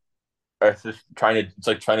know, it's just it's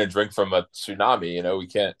like trying to drink from a tsunami. You know, we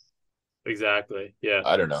can't. Exactly. Yeah.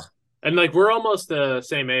 I don't know. And like we're almost the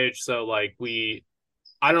same age, so like I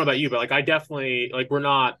don't know about you, but like I definitely like we're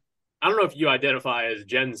not. I don't know if you identify as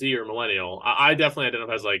Gen Z or millennial. I definitely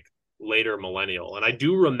identify as like later millennial, and I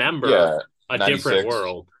do remember a 96. Different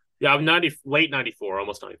world. Yeah, I'm late 94,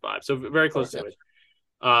 almost 95, so very close to it.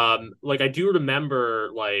 Like I do remember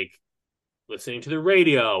like listening to the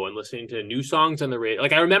radio and listening to new songs on the radio.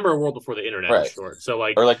 Like I remember a world before the internet, in short. So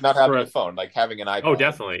like, or like not having a phone, like having an iPod. Oh,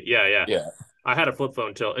 definitely, yeah. I had a flip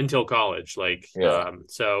phone until college. Like,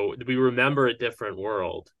 so we remember a different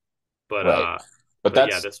world, but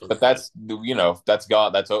that's you know, that's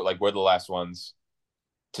gone. That's like we're the last ones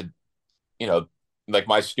to, you know, like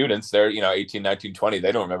my students, they're, you know, 18, 19, 20.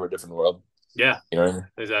 They don't remember a different world. Yeah, you know what I mean?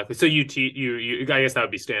 Exactly. So you teach you I guess that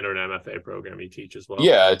would be standard MFA program you teach as well.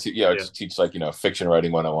 Yeah, teach like, you know, fiction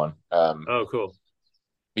writing 101. Oh, cool.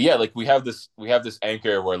 But yeah, like we have this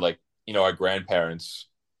anchor where like, you know, our grandparents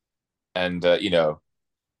and you know,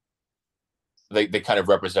 they kind of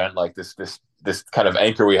represent like this kind of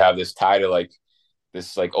anchor we have, this tie to like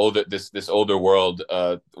this like older world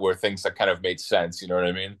where things that kind of made sense. You know what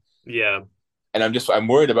I mean? Yeah. And I'm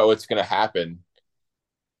worried about what's going to happen.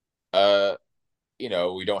 You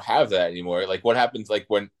know, we don't have that anymore. Like what happens like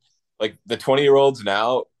when like the 20-year-olds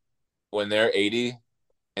now, when they're 80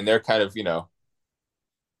 and they're kind of, you know,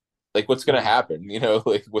 like what's going to happen, you know,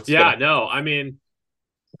 like no, I mean,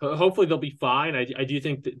 hopefully they'll be fine. I do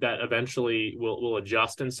think that eventually will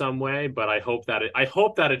adjust in some way, but I hope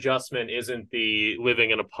that adjustment isn't the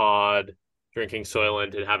living in a pod, drinking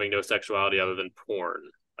Soylent and having no sexuality other than porn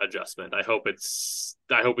adjustment. I hope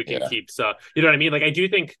we can keep you know what I mean? Like I do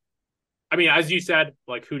think, I mean, as you said,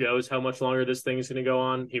 like who knows how much longer this thing is going to go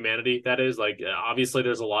on, humanity, that is. Like obviously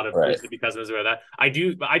there's a lot of because of that. I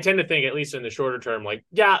tend to think, at least in the shorter term, like,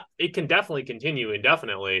 yeah, it can definitely continue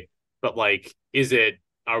indefinitely, but like,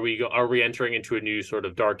 are we entering into a new sort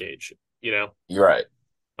of dark age, you know? You're right.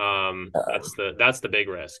 That's the big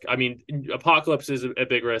risk. I mean, apocalypse is a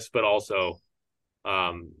big risk, but also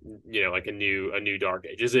you know, like a new dark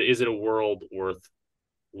age. Is it a world worth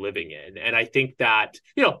living in? And I think that,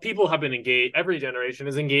 you know, people have been engaged, every generation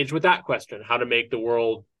is engaged with that question, how to make the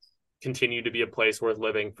world continue to be a place worth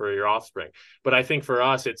living for your offspring. But I think for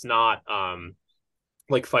us, it's not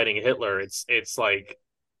like fighting Hitler. It's like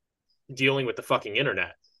dealing with the fucking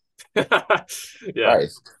internet. Right.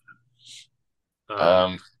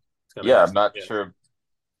 I'm not sure.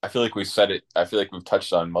 I feel like we said it. I feel like we've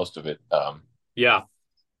touched on most of it. I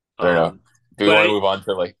don't know. Do we want to move on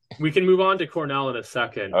to like? We can move on to Cornell in a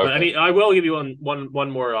second. Okay. But I mean, I will give you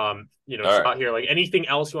one more you know, shot right here. Like anything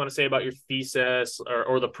else you want to say about your thesis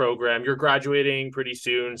or the program? You're graduating pretty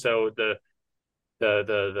soon, so the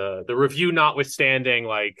review notwithstanding,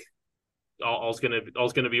 like all's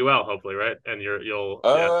gonna be well, hopefully, right? And you'll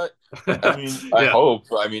I mean, I hope.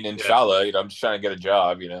 I mean, inshallah, you know, I'm just trying to get a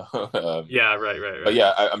job, you know. Right. But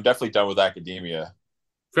yeah, I'm definitely done with academia.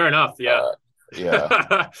 Fair enough. Yeah.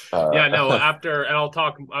 No, after, and I'm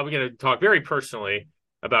going to talk very personally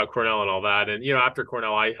about Cornell and all that. And, you know, after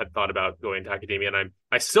Cornell, I had thought about going to academia, and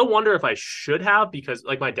I still wonder if I should have, because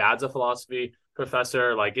like my dad's a philosophy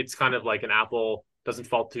professor. Like it's kind of like an apple doesn't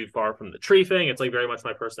fall too far from the tree thing. It's like very much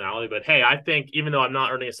my personality, but hey, I think even though I'm not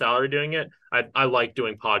earning a salary doing it, I like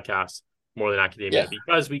doing podcasts more than academia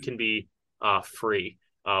because we can be free.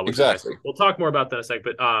 Exactly. We'll talk more about that in a sec,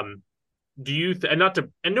 but, do you and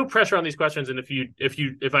no pressure on these questions, and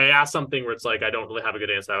if I ask something where it's like I don't really have a good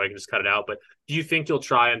answer, I can just cut it out, but do you think you'll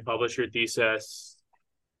try and publish your thesis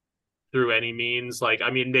through any means? Like,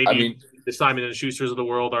 I mean, maybe the Simon and Schusters of the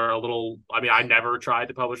world are a little, I mean, I never tried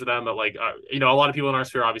to publish with them, but like you know, a lot of people in our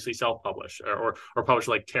sphere obviously self-publish or publish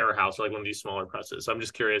like Terror House or like one of these smaller presses. So I'm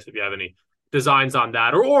just curious if you have any designs on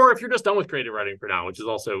that, or if you're just done with creative writing for now, which is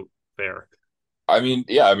also fair. I mean,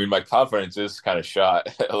 my confidence is kind of shot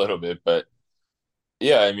a little bit, but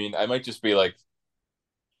yeah, I mean, I might just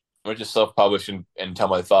self-publish and tell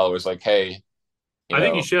my followers like, hey, you I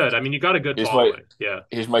think you know, should. I mean, you got a good here's my following. Yeah.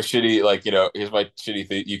 here's my shitty like, here's my shitty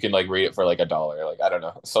thing. You can like read it for like $1. Like, I don't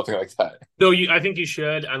know, something like that. No, I think you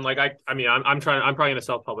should. And like, I mean, I'm probably gonna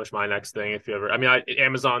self-publish my next thing if you ever. I mean,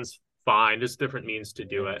 Amazon's fine. There's different means to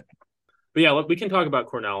do it. But yeah, look, we can talk about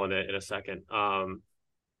Cornell in a second.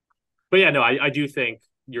 But yeah, no, I do think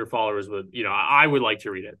your followers would, I would like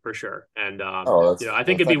to read it for sure. And Oh, I think well,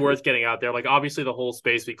 it'd be thank you. worth getting out there. Like, obviously, the whole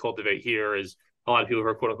space we cultivate here is a lot of people who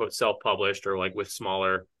are quote unquote self-published or like with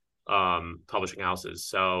smaller publishing houses.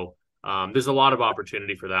 So there's a lot of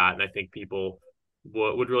opportunity for that, and I think people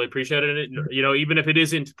would really appreciate it. And even if it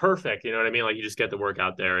isn't perfect, you know what I mean? Like, you just get the work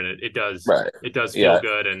out there, and it does Right. it does feel Yeah.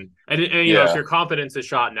 good. And if Yeah. your confidence is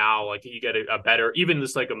shot now, like you get a better, even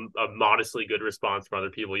just like a modestly good response from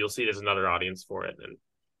other people, you'll see there's another audience for it. And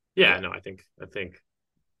yeah, Yeah. no, I think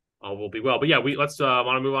all will be well. But yeah, let's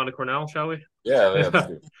want to move on to Cornell, shall we? Yeah. Yeah. Let's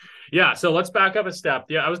do it. Yeah, so let's back up a step.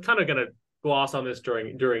 Yeah, I was kind of gonna gloss on this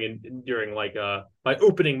during like my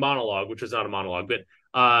opening monologue, which is not a monologue, but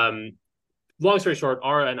long story short,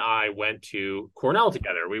 Ara and I went to Cornell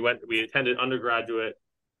together. We attended undergraduate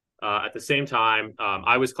at the same time.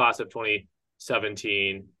 I was class of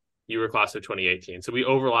 2017. You were class of 2018. So we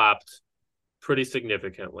overlapped pretty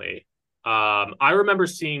significantly. I remember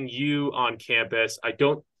seeing you on campus. I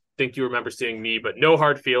don't think you remember seeing me, but no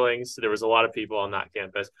hard feelings. There was a lot of people on that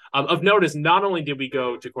campus. Of notice, not only did we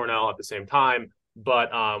go to Cornell at the same time,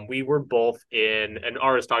 but we were both in, and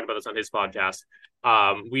Ara's talked about this on his podcast.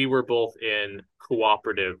 We were both in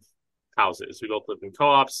cooperative houses. We both lived in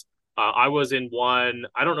co-ops. I was in one.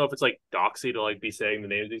 I don't know if it's like doxy to like be saying the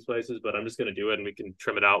names of these places, but I'm just going to do it, and we can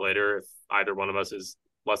trim it out later if either one of us is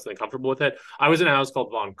less than comfortable with it. I was in a house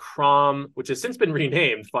called Von Krom, which has since been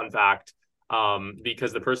renamed. Fun fact,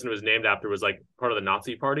 because the person who was named after was like part of the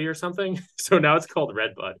Nazi party or something. So now it's called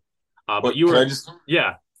Redbud. But Well, you can I were,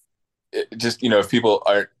 yeah, just if people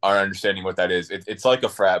aren't understanding what that is, it's like a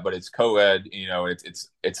frat, but it's co-ed.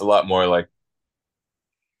 It's a lot more like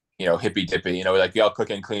hippy dippy. Like we all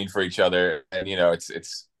cook and clean for each other, and it's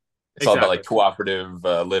all about exactly. like cooperative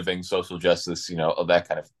living, social justice. That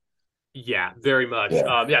kind of. Yeah, very much.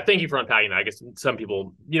 Yeah. Yeah, thank you for unpacking that. I guess some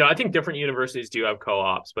people, I think different universities do have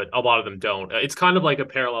co-ops, but a lot of them don't. It's kind of like a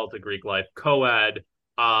parallel to Greek life, co-ed.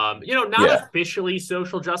 Not Yeah. officially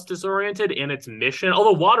social justice oriented in its mission,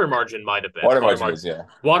 although Water Margin might have been. Water margin is, yeah.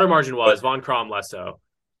 Water Margin was But Von Krom less so.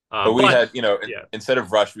 we But had, yeah, instead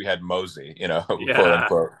of Rush, we had Mosey, quote yeah,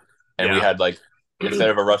 unquote. And we yeah, had like, instead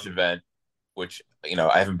of a Rush event, which,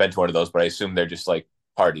 I haven't been to one of those, but I assume they're just like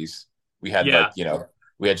parties. We had yeah, like,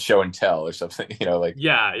 we had show and tell or something, like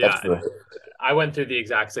yeah, that's yeah. I went through the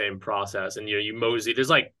exact same process, and you mosey.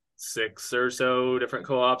 There's like 6 or so different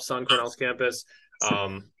co-ops on Cornell's campus.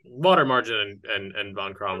 Water Margin and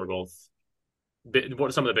Von Krom were both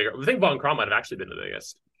some of the bigger. I think Von Krom might have actually been the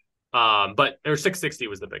biggest. But or 660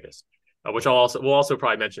 was the biggest, which we'll also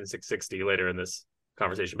probably mention 660 later in this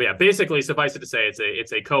conversation. But yeah, basically, suffice it to say,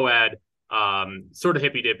 it's a co-ed, sort of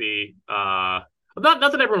hippy dippy. Not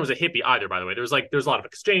that everyone was a hippie either, by the way. There's a lot of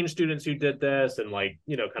exchange students who did this, and kind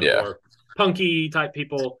of yeah. more punky type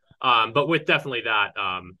people. But with definitely that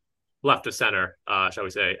left of center, shall we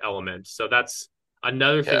say, element. So that's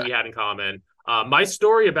another thing Yeah. we had in common. My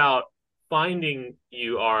story about finding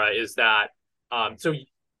you, Ara, is that so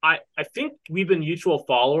I think we've been mutual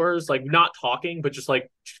followers, like not talking, but just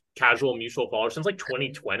like casual mutual followers since like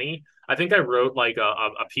 2020. I think I wrote like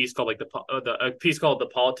a piece called like a piece called "The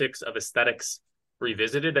Politics of Aesthetics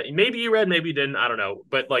Revisited" that maybe you read, maybe you didn't, I don't know,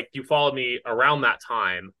 but like you followed me around that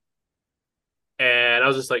time, and I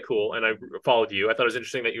was just like, cool, and I followed you. I thought it was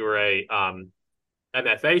interesting that you were a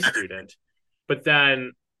MFA student, but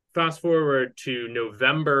then fast forward to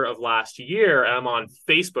November of last year, and I'm on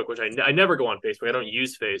Facebook, which I never go on Facebook. I don't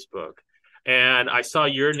use Facebook, and I saw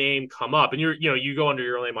your name come up, and you go under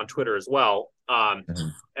your name on Twitter as well. Mm-hmm.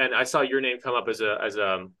 And I saw your name come up as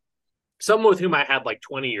a someone with whom I had like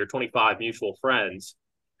 20 or 25 mutual friends.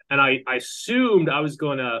 And I assumed I was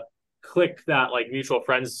going to click that like mutual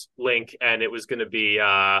friends link, and it was going to be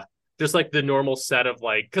just like the normal set of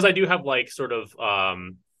like, because I do have like sort of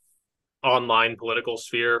online political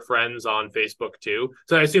sphere friends on Facebook too.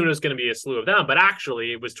 So I assumed it was going to be a slew of them, but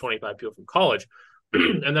actually it was 25 people from college.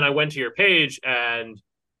 And then I went to your page and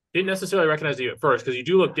didn't necessarily recognize you at first, because you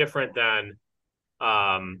do look different than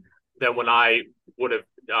when I would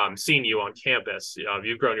have seen you on campus.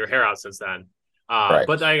 You've grown your hair out since then. Right.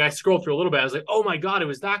 But I scrolled through a little bit. I was like, oh my God, it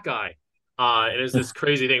was that guy. And it was this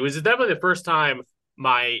crazy thing. It was definitely the first time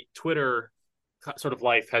my Twitter sort of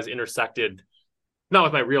life has intersected, not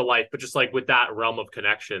with my real life, but just like with that realm of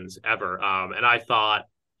connections ever. And I thought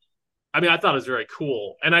it was very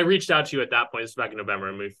cool. And I reached out to you at that point. This was back in November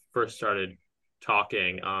when we first started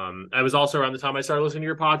talking. It was also around the time I started listening to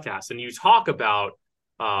your podcast, and you talk about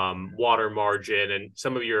water margin and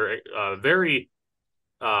some of your very,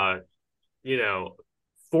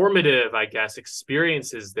 formative, I guess,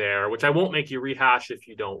 experiences there, which I won't make you rehash if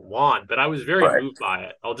you don't want, but I was very Right. moved by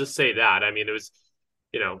it. I'll just say that. I mean, it was,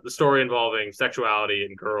 the story involving sexuality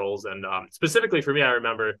and girls. And specifically for me, I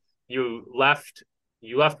remember you left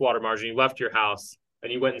water margin, you left your house,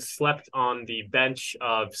 and you went and slept on the bench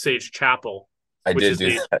of Sage Chapel, I which did is do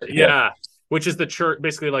the that. Yeah. which is the church,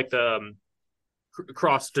 basically like the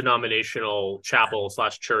cross denominational chapel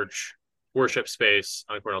 / church worship space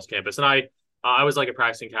on Cornell's campus. And I was like a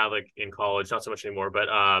practicing Catholic in college, not so much anymore, but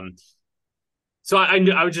so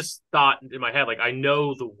I just thought in my head, like, I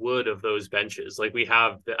know the wood of those benches. Like, we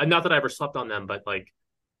have not that I ever slept on them, but like,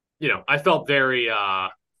 I felt very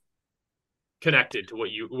connected to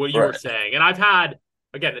what you were Right. saying. And I've had,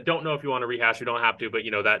 again, I don't know if you want to rehash, you don't have to, but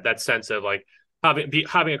that sense of like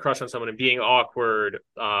having a crush on someone and being awkward.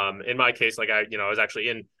 In my case, like I was actually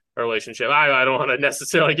in a relationship. I don't want to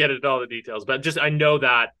necessarily get into all the details, but just I know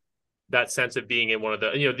that sense of being in one of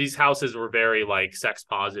the, these houses were very like sex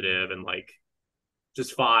positive and like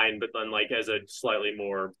just fine, but then like as a slightly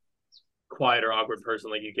more quieter, awkward person,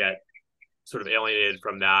 like you get sort of alienated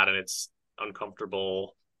from that, and it's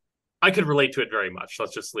uncomfortable. I could relate to it very much.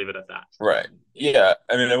 Let's just leave it at that. Right. Yeah.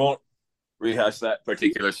 I mean, I won't rehash that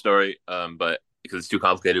particular story, but because it's too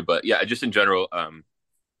complicated. But yeah, just in general,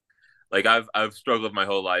 like I've struggled my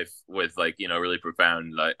whole life with like really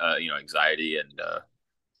profound like anxiety and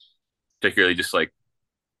particularly just like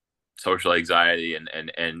social anxiety and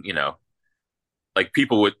like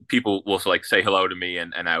people will like say hello to me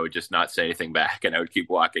and I would just not say anything back and I would keep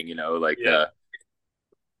walking. Like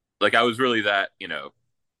I was really that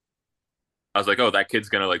I was like, oh, that kid's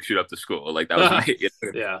gonna like shoot up the school. Like that was me.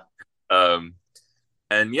 Yeah. Um,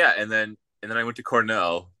 and then I went to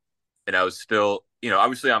Cornell, and I was still,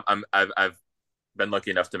 obviously I've been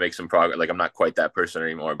lucky enough to make some progress. Like I'm not quite that person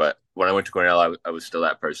anymore, but when I went to Cornell, I was still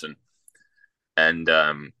that person. And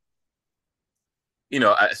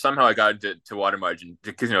somehow I got to water margin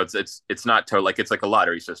because it's not to like it's like a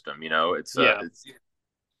lottery system. It's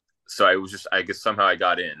so I guess somehow I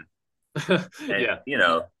got in. And,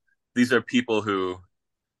 Yeah. These are people who,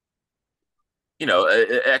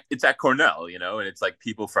 it's at Cornell, and it's like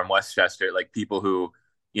people from Westchester, like people who,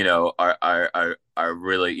 are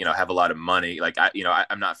really, have a lot of money. Like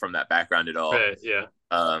I'm not from that background at all. Right. Yeah.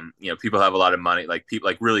 People have a lot of money, like people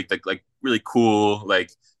like really cool, like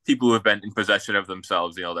people who have been in possession of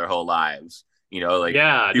themselves, their whole lives. Like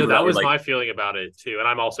Yeah, no, that was like, my feeling about it too. And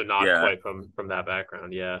I'm also not yeah, quite from that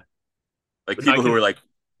background. Yeah. like But people who were like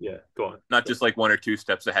yeah, go on. not just like 1 or 2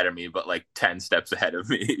 steps ahead of me, but like 10 steps ahead of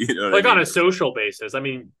me. You know what Like I on mean? a social basis. I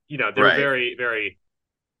mean, they're Right. very, very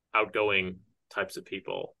outgoing types of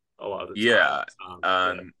people a lot of the Yeah.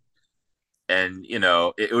 time. And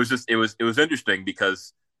it was interesting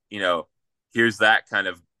because here's that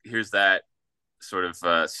sort of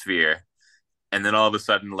sphere, and then all of a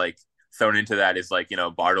sudden like thrown into that is like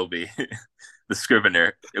Bartleby, the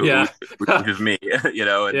scrivener, Yeah. which is me, and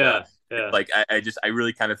Yeah. Yeah. like I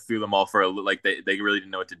really kind of threw them all for like they really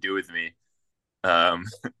didn't know what to do with me. Um,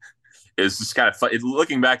 it was just kind of fun.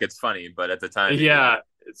 Looking back, it's funny, but at the time, Yeah.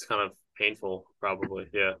 It's kind of painful, probably.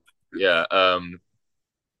 Yeah. yeah.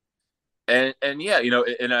 And yeah,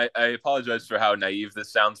 and I apologize for how naive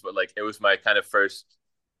this sounds, but like it was my kind of first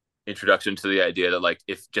introduction to the idea that like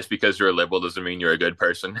if just because you're a liberal doesn't mean you're a good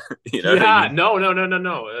person. You know what I Yeah. mean?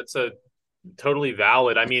 No. That's a totally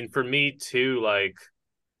valid. I mean, for me too, like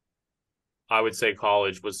I would say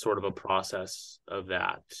college was sort of a process of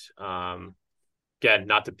that. Again,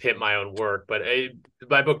 not to pimp my own work, but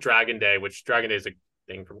my book Dragon Day, which Dragon Day is a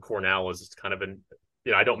thing from Cornell, is kind of an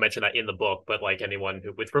I don't mention that in the book, but like anyone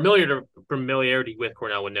who with familiarity with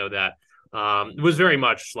Cornell would know that it was very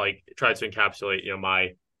much like tries to encapsulate my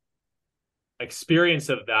experience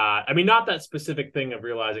of that. I mean, not that specific thing of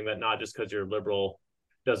realizing that not just because you're liberal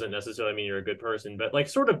doesn't necessarily mean you're a good person, but like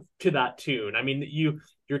sort of to that tune. I mean,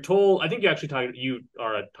 you're told. I think you actually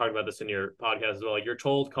are talking about this in your podcast as well. Like you're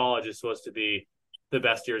told college is supposed to be the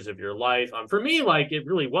best years of your life. For me, like it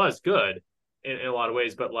really was good in a lot of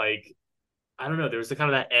ways, but like I don't know, there was the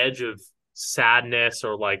kind of that edge of sadness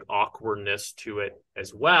or like awkwardness to it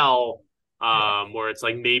as well, where it's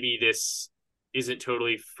like maybe this isn't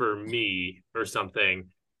totally for me or something.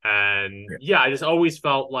 And yeah, I just always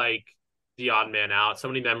felt like the odd man out. So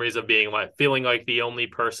many memories of being like feeling like the only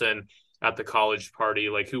person at the college party,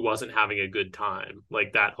 like who wasn't having a good time,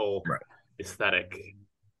 like that whole Right. aesthetic.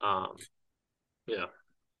 Yeah.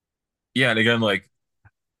 Yeah, and again, like,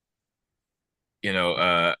 you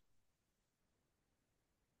know,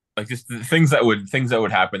 like just the things that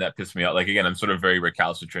would happen that piss me off. Like again, I'm sort of very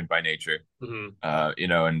recalcitrant by nature. Mm-hmm. You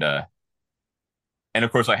know, and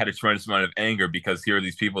of course I had a tremendous amount of anger because here are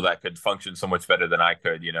these people that could function so much better than I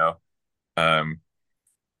could, you know. Um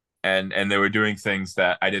and they were doing things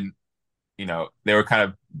that I didn't, you know, they were kind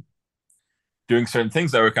of doing certain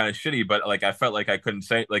things that were kind of shitty, but like I felt like I couldn't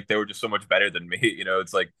say, like they were just so much better than me, you know.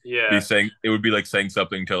 It's like be Yeah. saying it would be like saying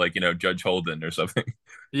something to like, you know, Judge Holden or something.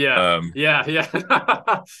 Yeah. Um Yeah.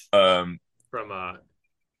 Yeah. um From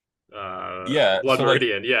yeah, Blood so like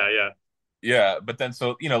Meridian. Yeah. Yeah. yeah, but then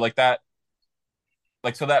so you know like that,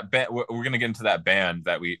 like so that band we're gonna get into that band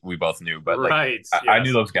that we both knew, but like Right. I knew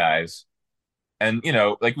Yes. those guys, and you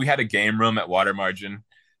know like we had a game room at Water Margin,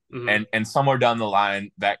 Mm-hmm. and somewhere down the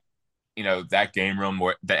line that, you know, that game room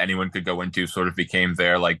where that anyone could go into sort of became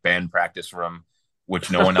their like band practice room,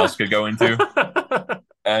 which no one else could go into.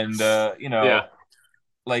 And you know, Yeah.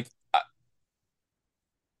 like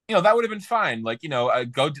you know that would have been fine. Like you know, I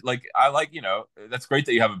go like I like, you know, that's great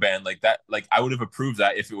that you have a band like that. Like I would have approved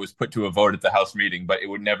that if it was put to a vote at the house meeting, but it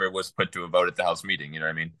would never was put to a vote at the house meeting. You know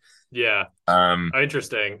what I mean? Yeah. Um,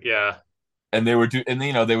 Interesting. Yeah. and they were do and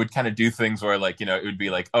you know they would kind of do things where like, you know, it would be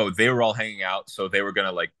like, oh, they were all hanging out, so they were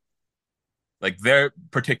gonna like their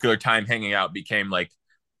particular time hanging out became like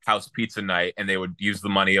house pizza night, and they would use the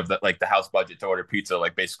money of the like the house budget to order pizza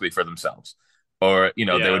like basically for themselves, or you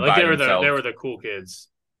know they Yeah. would Like buy they themselves, were the cool kids.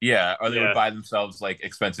 yeah, or they would Yeah. buy themselves like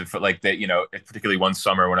expensive for like that, you know, particularly one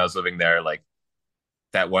summer when I was living there, like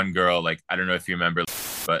that one girl, like I don't know if you remember,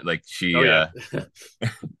 but like Oh yeah.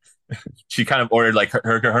 she kind of ordered like her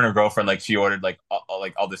and her girlfriend, like she ordered like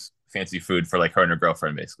all this fancy food for like her and her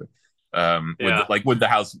girlfriend basically, Yeah. with the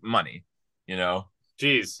house money, you know.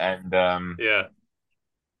 Jeez. And Yeah.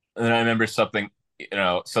 and then I remember something, you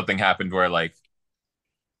know, something happened where like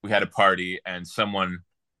we had a party and someone,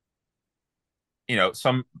 you know,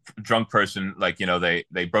 some drunk person, like, you know,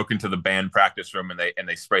 they broke into the band practice room, and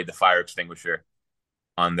they sprayed the fire extinguisher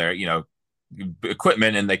on their, you know,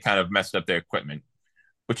 equipment, and they kind of messed up their equipment,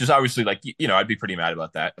 which is obviously like, you know, I'd be pretty mad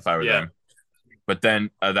about that if I were Yeah. them. But then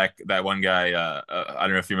that one guy, I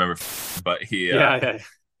don't know if you remember, but Yeah. Yeah.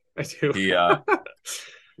 I do.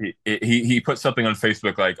 he he put something on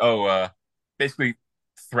Facebook like, oh, basically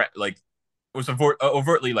threat like was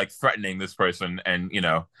overtly like threatening this person, and you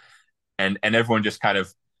know, and everyone kind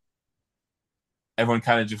of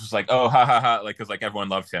just was like, oh, ha ha ha, like because like everyone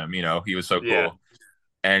loved him, you know, he was so Yeah. cool,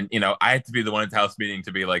 and you know, I had to be the one at the house meeting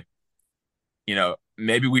to be like, you know,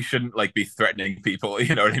 maybe we shouldn't like be threatening people,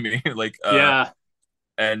 you know what I mean? Like, Yeah.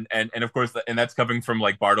 and of course, and that's coming from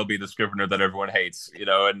like Bartleby, the scrivener that everyone hates, you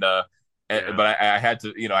know, Yeah. but I had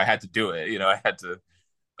to, you know, I had to do it, you know, I had to,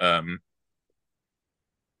 um,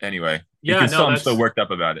 anyway, you Yeah. can No, tell I'm still that's worked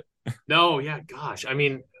up about it. no. Yeah. Gosh. I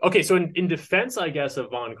mean, okay. So in defense, I guess,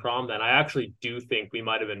 of Von Krom, then I actually do think we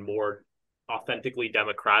might have been more authentically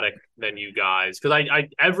democratic than you guys, because I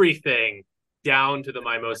everything down to the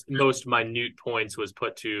my most minute points was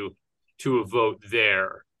put to a vote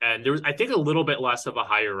there. And there was, I think, a little bit less of a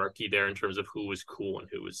hierarchy there in terms of who was cool and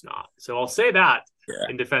who was not. So I'll say that Yeah,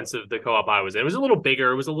 in defense of the co-op I was in. It was a little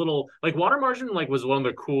bigger. It was a little like Water Margin, like was one of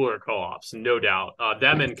the cooler co-ops, no doubt.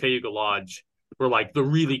 Them and Cayuga Lodge were like the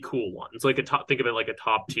really cool ones. Like a top, think of it like a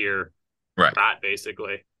top tier right. frat,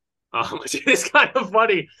 basically. Which is kind of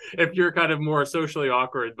funny if you're kind of more socially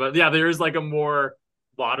awkward. But yeah, there is like a more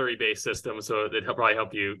lottery based system, so it'd probably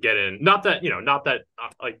help you get in. Not that, you know, not that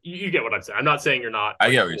like you get what I'm saying. I'm not saying you're not I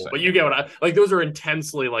like get what you're cool, saying. but you get what I like. Those are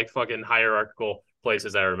intensely like fucking hierarchical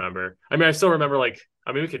places. I remember. I mean, I still remember like.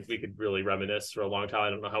 I mean, we could really reminisce for a long time. I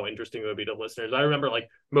don't know how interesting it would be to listeners. I remember like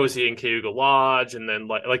Mosey and Cayuga Lodge, and then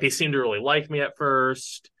like they seemed to really like me at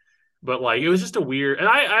first, but like it was just a weird. And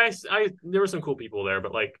I there were some cool people there,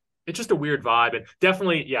 but like it's just a weird vibe. And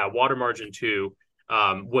definitely, yeah, Water Margin 2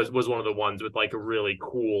 was one of the ones with like a really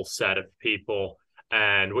cool set of people.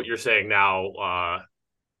 And what you're saying now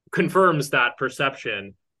confirms that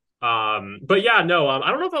perception. But yeah, no, I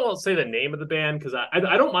don't know if I will say the name of the band, because I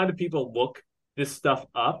don't mind if people look this stuff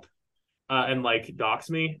up and like dox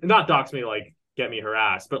me, not dox me like get me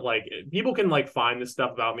harassed, but like people can like find this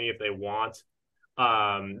stuff about me if they want.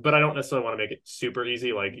 But I don't necessarily want to make it super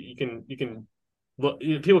easy. Like you can look,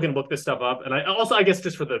 people can look this stuff up, and I also, I guess,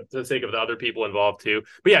 just for the sake of the other people involved too.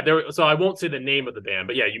 But yeah, there. So I won't say the name of the band,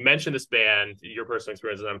 but yeah, you mentioned this band, your personal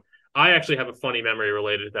experience with them. I actually have a funny memory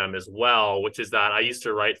related to them as well, which is that I used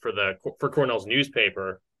to write for Cornell's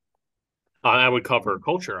newspaper, I would cover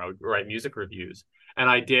culture. I would write music reviews, and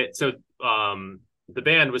I did. So the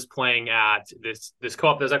band was playing at this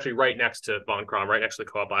co-op that was actually right next to Von Krom, right next to the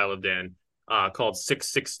co-op I lived in, called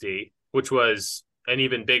 660, which was an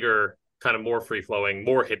even bigger, kind of more free flowing,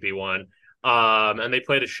 more hippie one. And they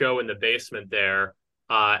played a show in the basement there.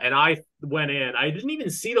 And I went in. I didn't even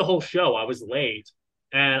see the whole show. I was late.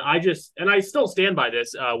 And I still stand by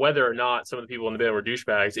this, whether or not some of the people in the band were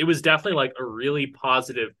douchebags. It was definitely like a really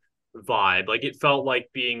positive vibe. Like it felt like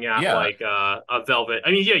being at like a Velvet.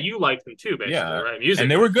 I mean, yeah, you liked them too, basically, right? Music,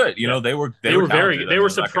 and they were good. You yeah. know, they were very. They were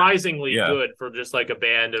surprisingly good for just like a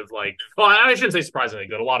band of like. Well, I shouldn't say surprisingly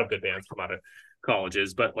good. A lot of good bands come out of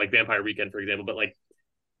colleges, but like Vampire Weekend, for example. But like,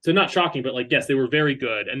 so not shocking, but like, yes, they were very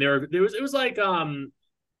good. And it was like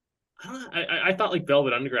I thought like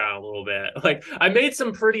Velvet Underground a little bit. Like I made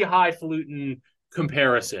some pretty highfalutin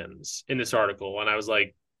comparisons in this article, and I was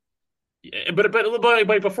like, but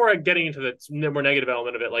before getting into the more negative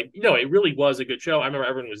element of it, like it really was a good show. I remember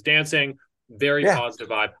everyone was dancing, very positive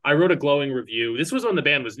vibe. I wrote a glowing review. This was when the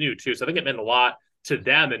band was new too, so I think it meant a lot to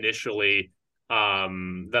them initially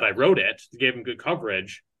that I wrote it, gave them good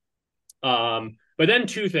coverage. But then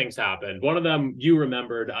two things happened. One of them you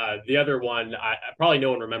remembered. The other one, probably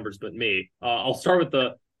no one remembers but me. I'll start with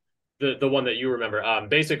the one that you remember.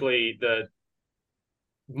 Basically,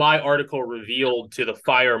 my article revealed to the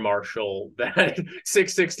fire marshal that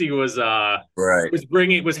 660 was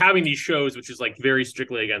having these shows, which is like very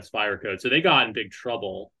strictly against fire code. So they got in big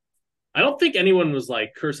trouble. I don't think anyone was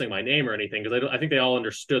like cursing my name or anything because I think they all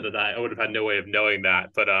understood that I would have had no way of knowing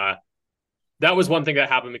that. But that was one thing that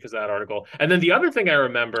happened because of that article. And then the other thing I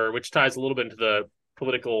remember, which ties a little bit into the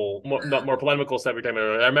political, more polemical stuff you're talking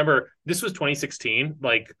about, I remember this was 2016,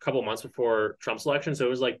 like a couple of months before Trump's election. So it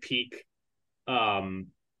was like peak,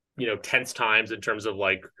 tense times in terms of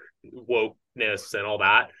like wokeness and all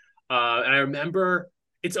that. And I remember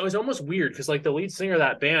it was almost weird because like the lead singer of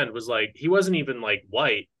that band was like, he wasn't even like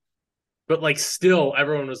white, but like still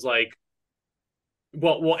everyone was like,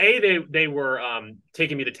 they were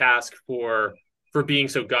taking me to task for being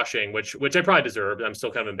so gushing, which I probably deserved. I'm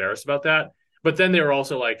still kind of embarrassed about that. But then they were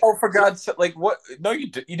also like, "Oh, for God's sake! Like what? No,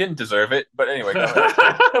 you didn't deserve it." But anyway, go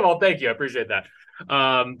ahead. Well, thank you, I appreciate that.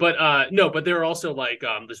 But they were also like,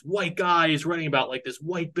 this white guy is writing about like this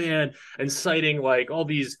white band and citing like all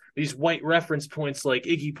these white reference points like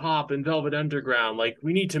Iggy Pop and Velvet Underground. Like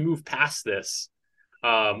we need to move past this.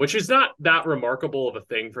 Which is not that remarkable of a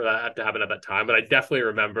thing for that to happen at that time, but I definitely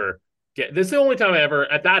remember this is the only time I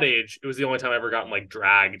ever at that age, it was the only time I ever gotten like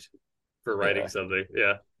dragged for writing something.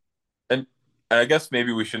 Yeah. And I guess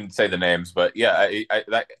maybe we shouldn't say the names, but yeah,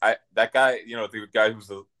 that guy, the guy who's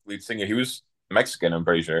the lead singer, he was Mexican, I'm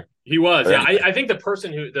pretty sure. He was, yeah. I think the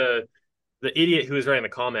person who the idiot who was writing the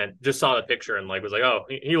comment just saw the picture and like was like, oh,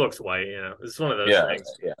 he looks white, It's one of those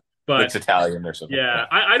things. Yeah. But it's Italian or something. Yeah,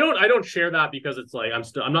 I don't share that because it's like I'm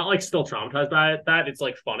not like still traumatized by that. It's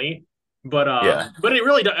like funny, but it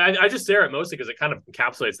really I just stare at mostly because it kind of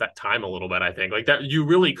encapsulates that time a little bit. I think like that you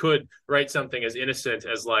really could write something as innocent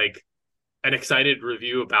as like an excited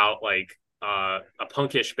review about like a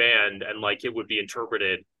punkish band and like it would be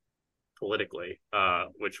interpreted politically,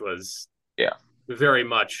 which was very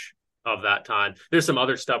much of that time. There's some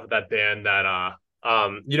other stuff with that band that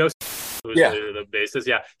who's the bassist.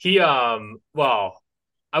 Yeah. He well,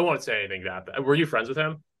 I won't say anything that. Were you friends with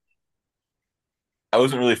him? I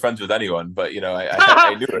wasn't really friends with anyone, but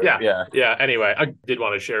I knew it. Yeah. Anyway, I did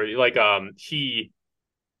want to share with you. Like I'm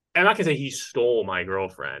not gonna say he stole my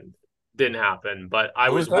girlfriend. Didn't happen, but I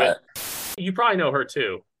was with you probably know her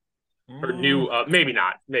too. Or knew maybe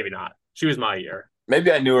not. She was my year.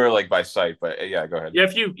 Maybe I knew her like by sight, but yeah, go ahead.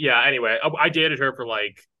 Anyway, I dated her for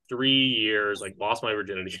like 3 years, like lost my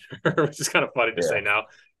virginity, which is kind of funny to say now.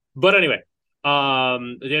 But anyway, I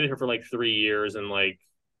dated her for like 3 years and like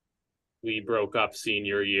we broke up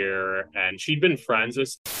senior year and she'd been friends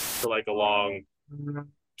with for like a long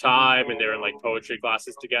time and they were in like poetry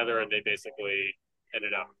classes together and they basically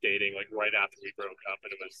ended up dating like right after we broke up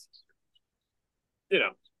and it was,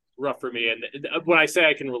 rough for me. And when I say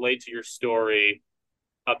I can relate to your story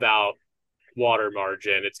about water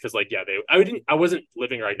margin, it's because like I wasn't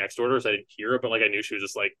living right next door to her, so I didn't hear it, but like I knew she was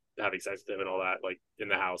just like having sex with him and all that, like in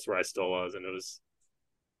the house where I still was, and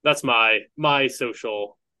that's my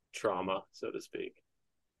social trauma, so to speak.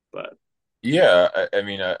 But yeah, I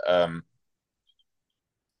mean,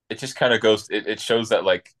 it just kind of goes. It shows that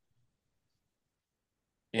like,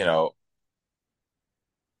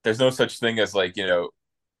 there's no such thing as like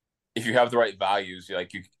if you have the right values,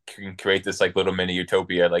 you can create this like little mini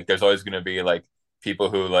utopia. Like there's always going to be like people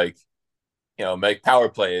who like make power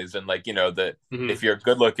plays, and like the Mhm. if you're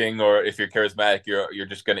good looking or if you're charismatic,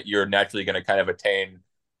 you're naturally gonna kind of attain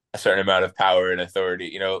a certain amount of power and authority.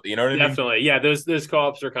 You know what I mean? Definitely. Yeah, those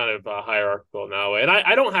co-ops are kind of hierarchical in that way. And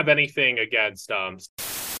I don't have anything against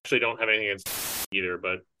actually don't have anything against either,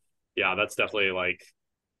 but yeah, that's definitely like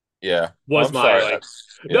Yeah. Oh, was I'm my sorry. like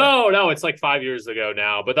Yeah. no, it's like 5 years ago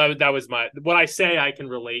now, but that was my when I say I can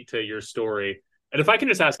relate to your story. And if I can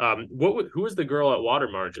just ask, who was the girl at Water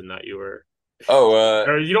Margin that you were, Oh,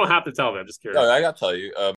 or you don't have to tell me, I'm just no, curious. I gotta tell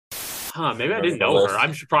you. Huh, maybe I Remember didn't the know her.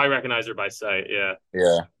 I list? should probably recognize her by sight. Yeah,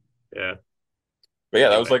 Yeah. yeah. But yeah,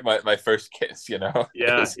 that was Anyway, like my first kiss. It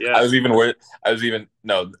yeah, was, yeah, I was even worse. I was even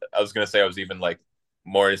no. I was gonna say I was even like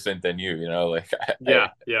more innocent than you. Like yeah,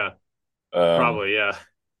 yeah. um, Probably, yeah.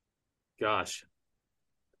 Gosh.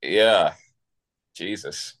 yeah.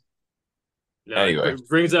 Jesus. No, it Anyway,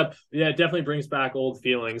 brings up, yeah, it definitely brings back old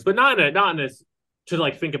feelings, but not in a to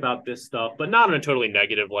like think about this stuff, but not in a totally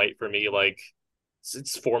negative light for me. Like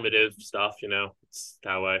it's formative stuff, it's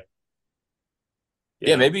that way. yeah,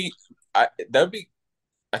 Yeah, maybe that would be.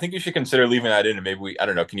 I think you should consider leaving that in, and maybe I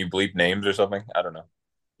don't know. Can you bleep names or something? I don't know.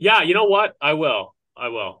 yeah. You know what? I will.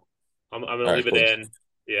 I'm gonna All right, leave it cool. in.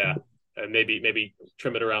 Yeah, and maybe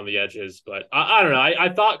trim it around the edges, but I don't know. I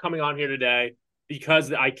thought coming on here today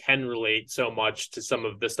because I can relate so much to some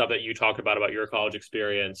of the stuff that you talked about your college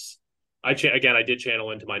experience. Again, I did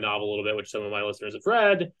channel into my novel a little bit, which some of my listeners have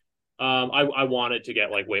read. I wanted to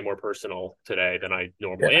get like way more personal today than I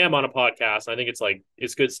normally Yeah, am on a podcast. I think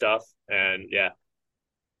it's good stuff, and yeah.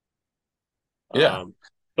 yeah.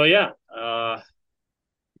 But yeah,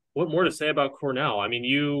 what more to say about Cornell? I mean,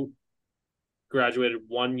 you graduated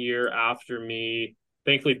 1 year after me.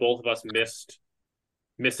 Thankfully, both of us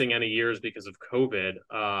missing any years because of COVID.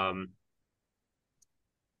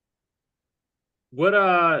 What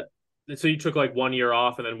so you took like 1 year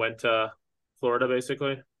off and then went to Florida,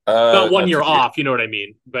 basically? Not one No, year 2 years. off, you know what I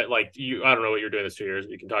mean? But like I don't know what you're doing this 2 years.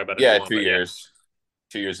 You can talk about it if you Yeah, want, two but yeah, years.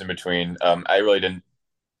 2 years in between. I really didn't.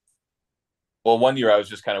 Well, one year I was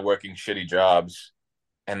just kind of working shitty jobs,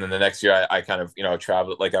 and then the next year I kind of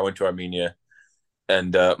traveled. Like I went to Armenia,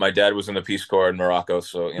 and my dad was in the Peace Corps in Morocco,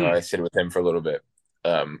 so I hmm. stayed with him for a little bit.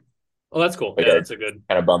 Um, Oh, that's cool. but Yeah, yeah, that's a good.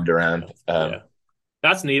 kind of bummed Yeah, around. yeah.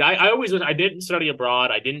 That's neat. I always I didn't study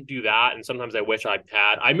abroad. I didn't do that, and sometimes I wish I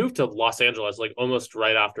had. I moved to Los Angeles like almost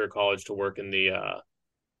right after college to work in the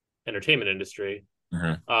entertainment industry.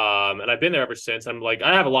 Mhm. And I've been there ever since. I'm like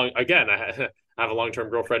I have a long again. I have a long term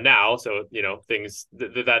girlfriend now, so things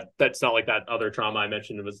that's not like that other trauma I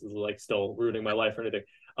mentioned was like still ruining my life or anything.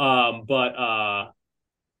 But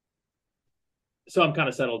so I'm kind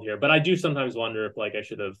of settled here. But I do sometimes wonder if like I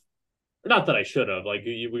should have not that I should have. Like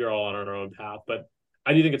we are all on our own path, but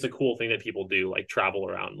I do think it's a cool thing that people do, like travel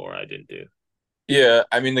around more. I didn't do. Yeah,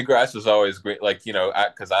 I mean the grass is always great. Like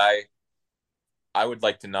because I would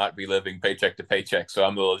like to not be living paycheck to paycheck, so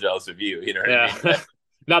I'm a little jealous of you. You know what I Yeah, mean?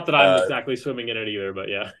 not that I'm Uh, exactly swimming in it either, but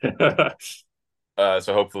yeah,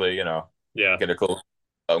 so hopefully yeah, get a cool.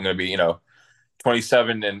 I'm gonna be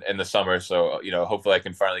 27 in the summer, so hopefully I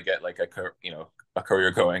can finally get like a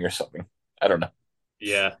career going or something. I don't know.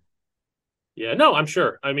 yeah, yeah. No, I'm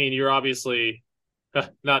sure. I mean, you're obviously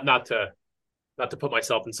not to put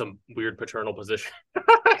myself in some weird paternal position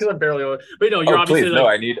because I'm barely. But no, Oh, please, no,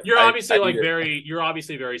 I need it. you're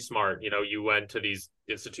obviously very smart. You went to these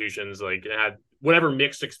institutions like and had whatever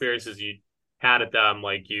mixed experiences you had at them.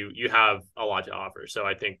 Like you have a lot to offer. So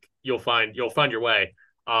I think you'll find your way.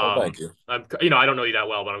 Oh, thank you. I don't know you that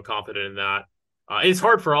well, but I'm confident in that. It's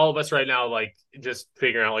hard for all of us right now, like just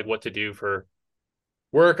figuring out like what to do for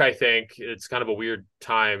work. I think it's kind of a weird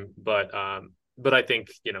time, but I think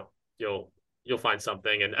you'll find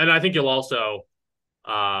something, and I think you'll also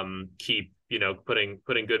keep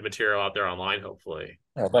putting good material out there online. Hopefully,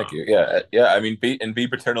 Oh, thank you. Yeah, yeah. I mean, be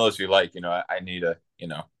paternal as you like. I need a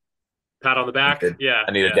pat on the back. Yeah,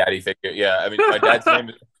 I need a yeah. daddy figure. Yeah, I mean,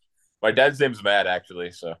 my dad's name's Matt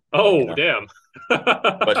actually. So like Oh, damn.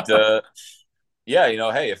 but yeah,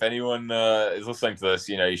 hey, if anyone is listening to this,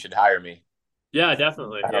 you should hire me. Yeah,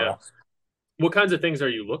 definitely. I don't Yeah. know. What kinds of things are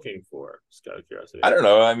you looking for? Just out of I curiosity. don't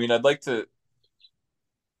know. I mean, I'd like to,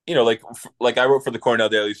 like I wrote for the Cornell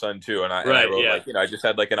Daily Sun too, and I Right. wrote Yeah. like I just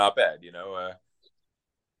had like an op-ed,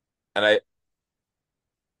 and I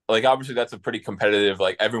like obviously that's a pretty competitive.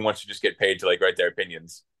 Like everyone should just get paid to like write their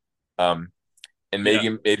opinions. Um, and Yeah.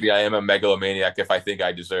 maybe I am a megalomaniac if I think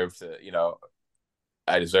I deserve to,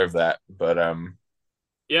 I deserve that. But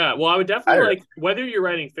Yeah. Well, I would I definitely don't know. like whether you're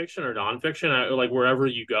writing fiction or nonfiction, like wherever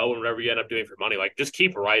you go and whatever you end up doing for money, like just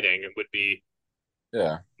keep writing. It would be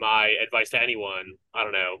Yeah. my advice to anyone. I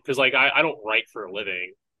don't know. Because like I don't write for a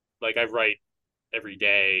living. Like I write every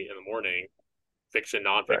day in the morning, fiction,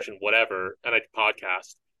 Right. nonfiction, whatever, and I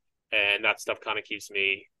podcast. And that stuff kind of keeps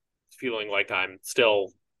me feeling like I'm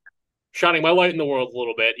still shining my light in the world a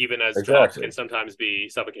little bit, even as jobs Exactly. can sometimes be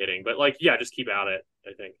suffocating. But like, yeah, just keep at it.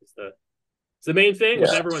 I think it's the main thing,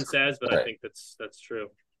 which Yeah. everyone says, but I Right. think that's true.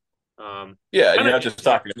 Yeah, and Kind you're of, not just yeah,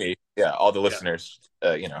 talking to me. Yeah, all the yeah, listeners.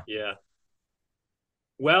 yeah.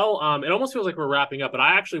 Well, it almost feels like we're wrapping up, but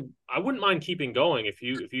I wouldn't mind keeping going if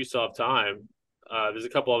you still have time. There's a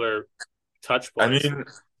couple other touch I points. mean,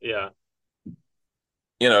 Yeah,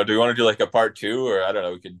 do we want to do like a part two, or I don't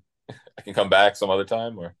know, I can come back some other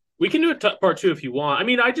time, or we can do a part two if you want. I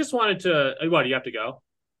mean, I just wanted to. What do you have to go?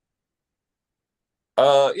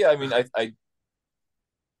 yeah, I mean, I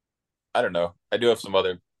don't know. I do have some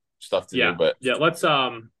other stuff to do, Yeah, but yeah.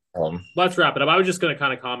 um, Let's wrap it up. I was just going to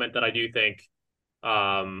kind of comment that I do think,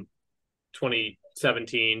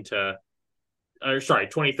 2017 to, or sorry,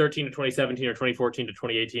 2013 to 2017 or 2014 to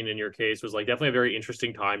 2018 in your case was like definitely a very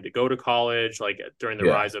interesting time to go to college, like during the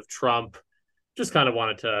yeah. rise of Trump. Just kind of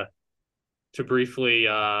wanted to briefly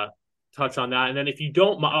touch on that, and then if you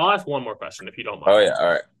don't, I'll ask one more question if you don't Oh mind. yeah,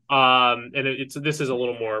 all right. And it's this is a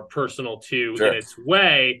little more personal too in Sure. its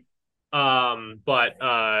way, but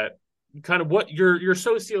kind of what your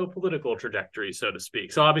socio-political trajectory, so to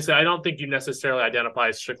speak. So obviously, I don't think you necessarily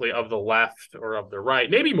identify strictly of the left or of the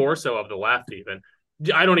right, maybe more so of the left even.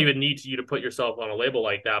 I don't even need you to put yourself on a label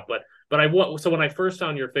like that, but I want so when I first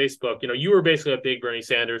found your Facebook, you were basically a big Bernie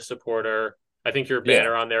Sanders supporter. I think your Yeah.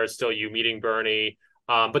 banner on there is still you meeting Bernie.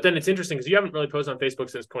 But then it's interesting because you haven't really posted on Facebook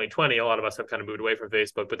since 2020. A lot of us have kind of moved away from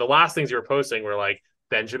Facebook, but the last things you were posting were like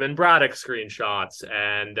Benjamin Braddock screenshots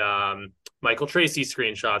and Michael Tracy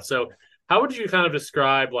screenshots. So how would you kind of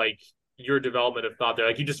describe like your development of thought there?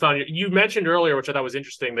 Like you just found you mentioned earlier, which I thought was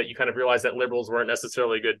interesting, that you kind of realized that liberals weren't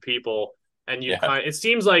necessarily good people. And Yeah. it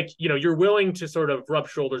seems like, you're willing to sort of rub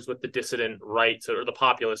shoulders with the dissident right or the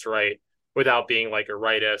populist right without being like a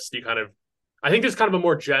rightist. I think there's kind of a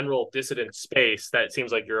more general dissident space that it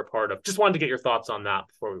seems like you're a part of. Just wanted to get your thoughts on that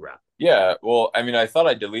before we wrap. Yeah. Well, I mean, I thought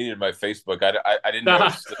I deleted my Facebook. I didn't know it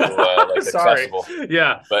was still like Sorry. accessible,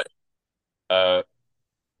 Yeah. but uh,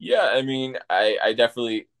 yeah. I mean, I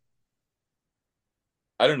definitely,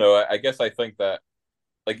 I don't know. I guess I think that,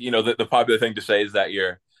 like, the popular thing to say is that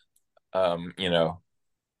you're, um, you know,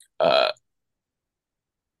 uh,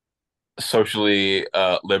 socially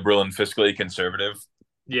liberal and fiscally conservative,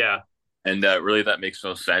 Yeah. and really that makes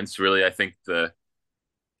no sense. Really, I think I'm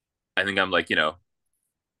like, Mhm.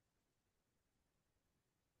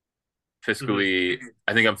 fiscally.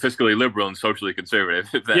 I think I'm fiscally liberal and socially conservative.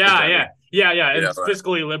 If Yeah. that makes Yeah. Yeah. Yeah. you know It's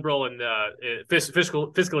fiscally liberal and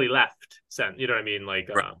fiscally left sense. You know what I mean? Like,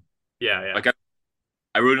 right. yeah. Yeah. Like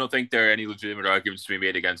I really don't think there are any legitimate arguments to be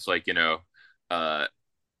made against like uh,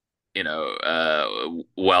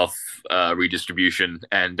 wealth redistribution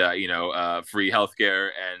and free healthcare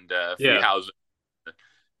and free Yeah. housing.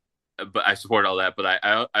 But I support all that. But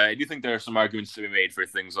I do think there are some arguments to be made for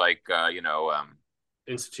things like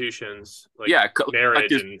Institutions like yeah, marriage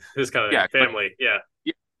collective, and this kind of thing. yeah, Family. Yeah.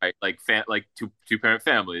 yeah, right, like like two parent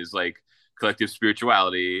families, like collective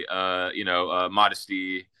spirituality,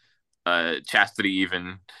 modesty, chastity,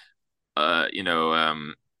 even, you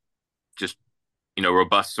know, just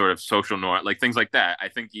robust sort of social norm, like things like that. I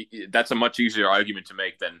think that's a much easier argument to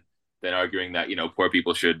make than arguing that poor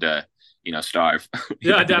people should starve.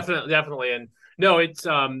 you Yeah, know? definitely. And no, it's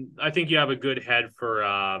I think you have a good head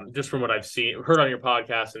for just from what I've seen, heard on your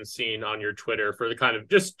podcast and seen on your Twitter for the kind of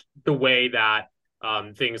just the way that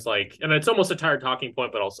things like, and it's almost a tired talking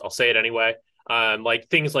point, but I'll say it anyway. Like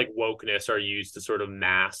things like wokeness are used to sort of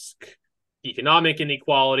mask economic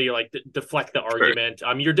inequality or like deflect the Sure. argument.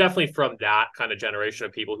 You're definitely from that kind of generation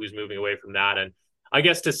of people who's moving away from that. And I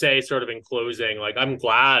guess to say sort of in closing, like I'm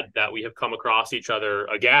glad that we have come across each other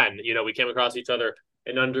again. We came across each other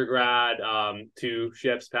in undergrad, two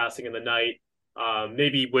ships passing in the night,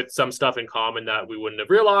 maybe with some stuff in common that we wouldn't have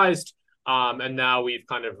realized. And now we've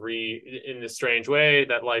kind of in this strange way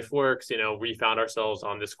that life works, we found ourselves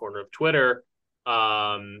on this corner of Twitter,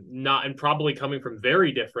 not and probably coming from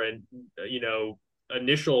very different,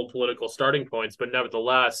 initial political starting points, but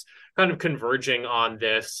nevertheless, kind of converging on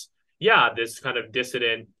this kind of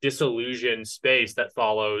dissident, disillusioned space that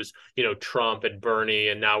follows, Trump and Bernie,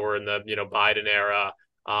 and now we're in the, Biden era.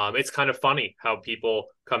 It's kind of funny how people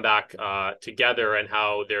come back together and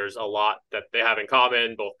how there's a lot that they have in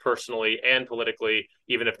common, both personally and politically,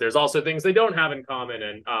 even if there's also things they don't have in common.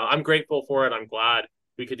 And I'm grateful for it. I'm glad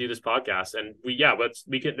we could do this podcast, and we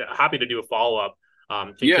can happy to do a follow up.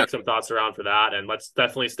 Can Yeah, kick some thoughts around for that, and let's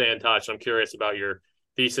definitely stay in touch. I'm curious about your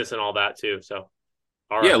thesis and all that too. So,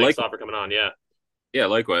 all yeah, right, thanks like a lot for coming on. Yeah. Yeah,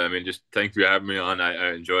 likewise. I mean, just thanks for having me on.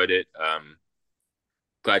 I enjoyed it.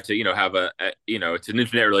 Glad to have it's an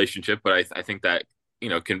intimate relationship, but I think that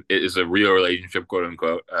can it is a real relationship, quote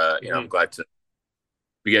unquote. I'm glad to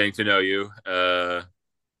be getting to know you.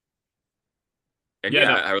 And Yeah, yeah,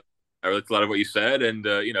 no, I liked a lot of what you said, and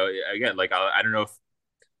again, like I don't know if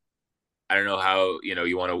I don't know how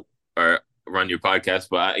you want to or run your podcast,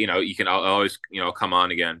 but you can I'll always come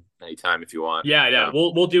on again anytime if you want. yeah,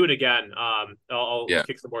 we'll do it again. I'll Yeah.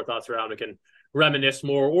 kick some more thoughts around. We can reminisce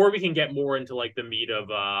more, or we can get more into like the meat of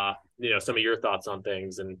some of your thoughts on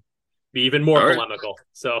things and be even more All right. polemical.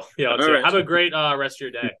 So All right. have a great rest of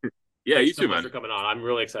your day. Yeah, you Thanks so too, much man. for coming on. I'm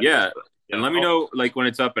really excited. Yeah, and let me know like when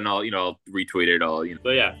it's up, and I'll retweet it all.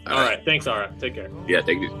 But yeah, all right. Thanks, Ara. Take care. Yeah,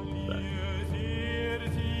 thank you.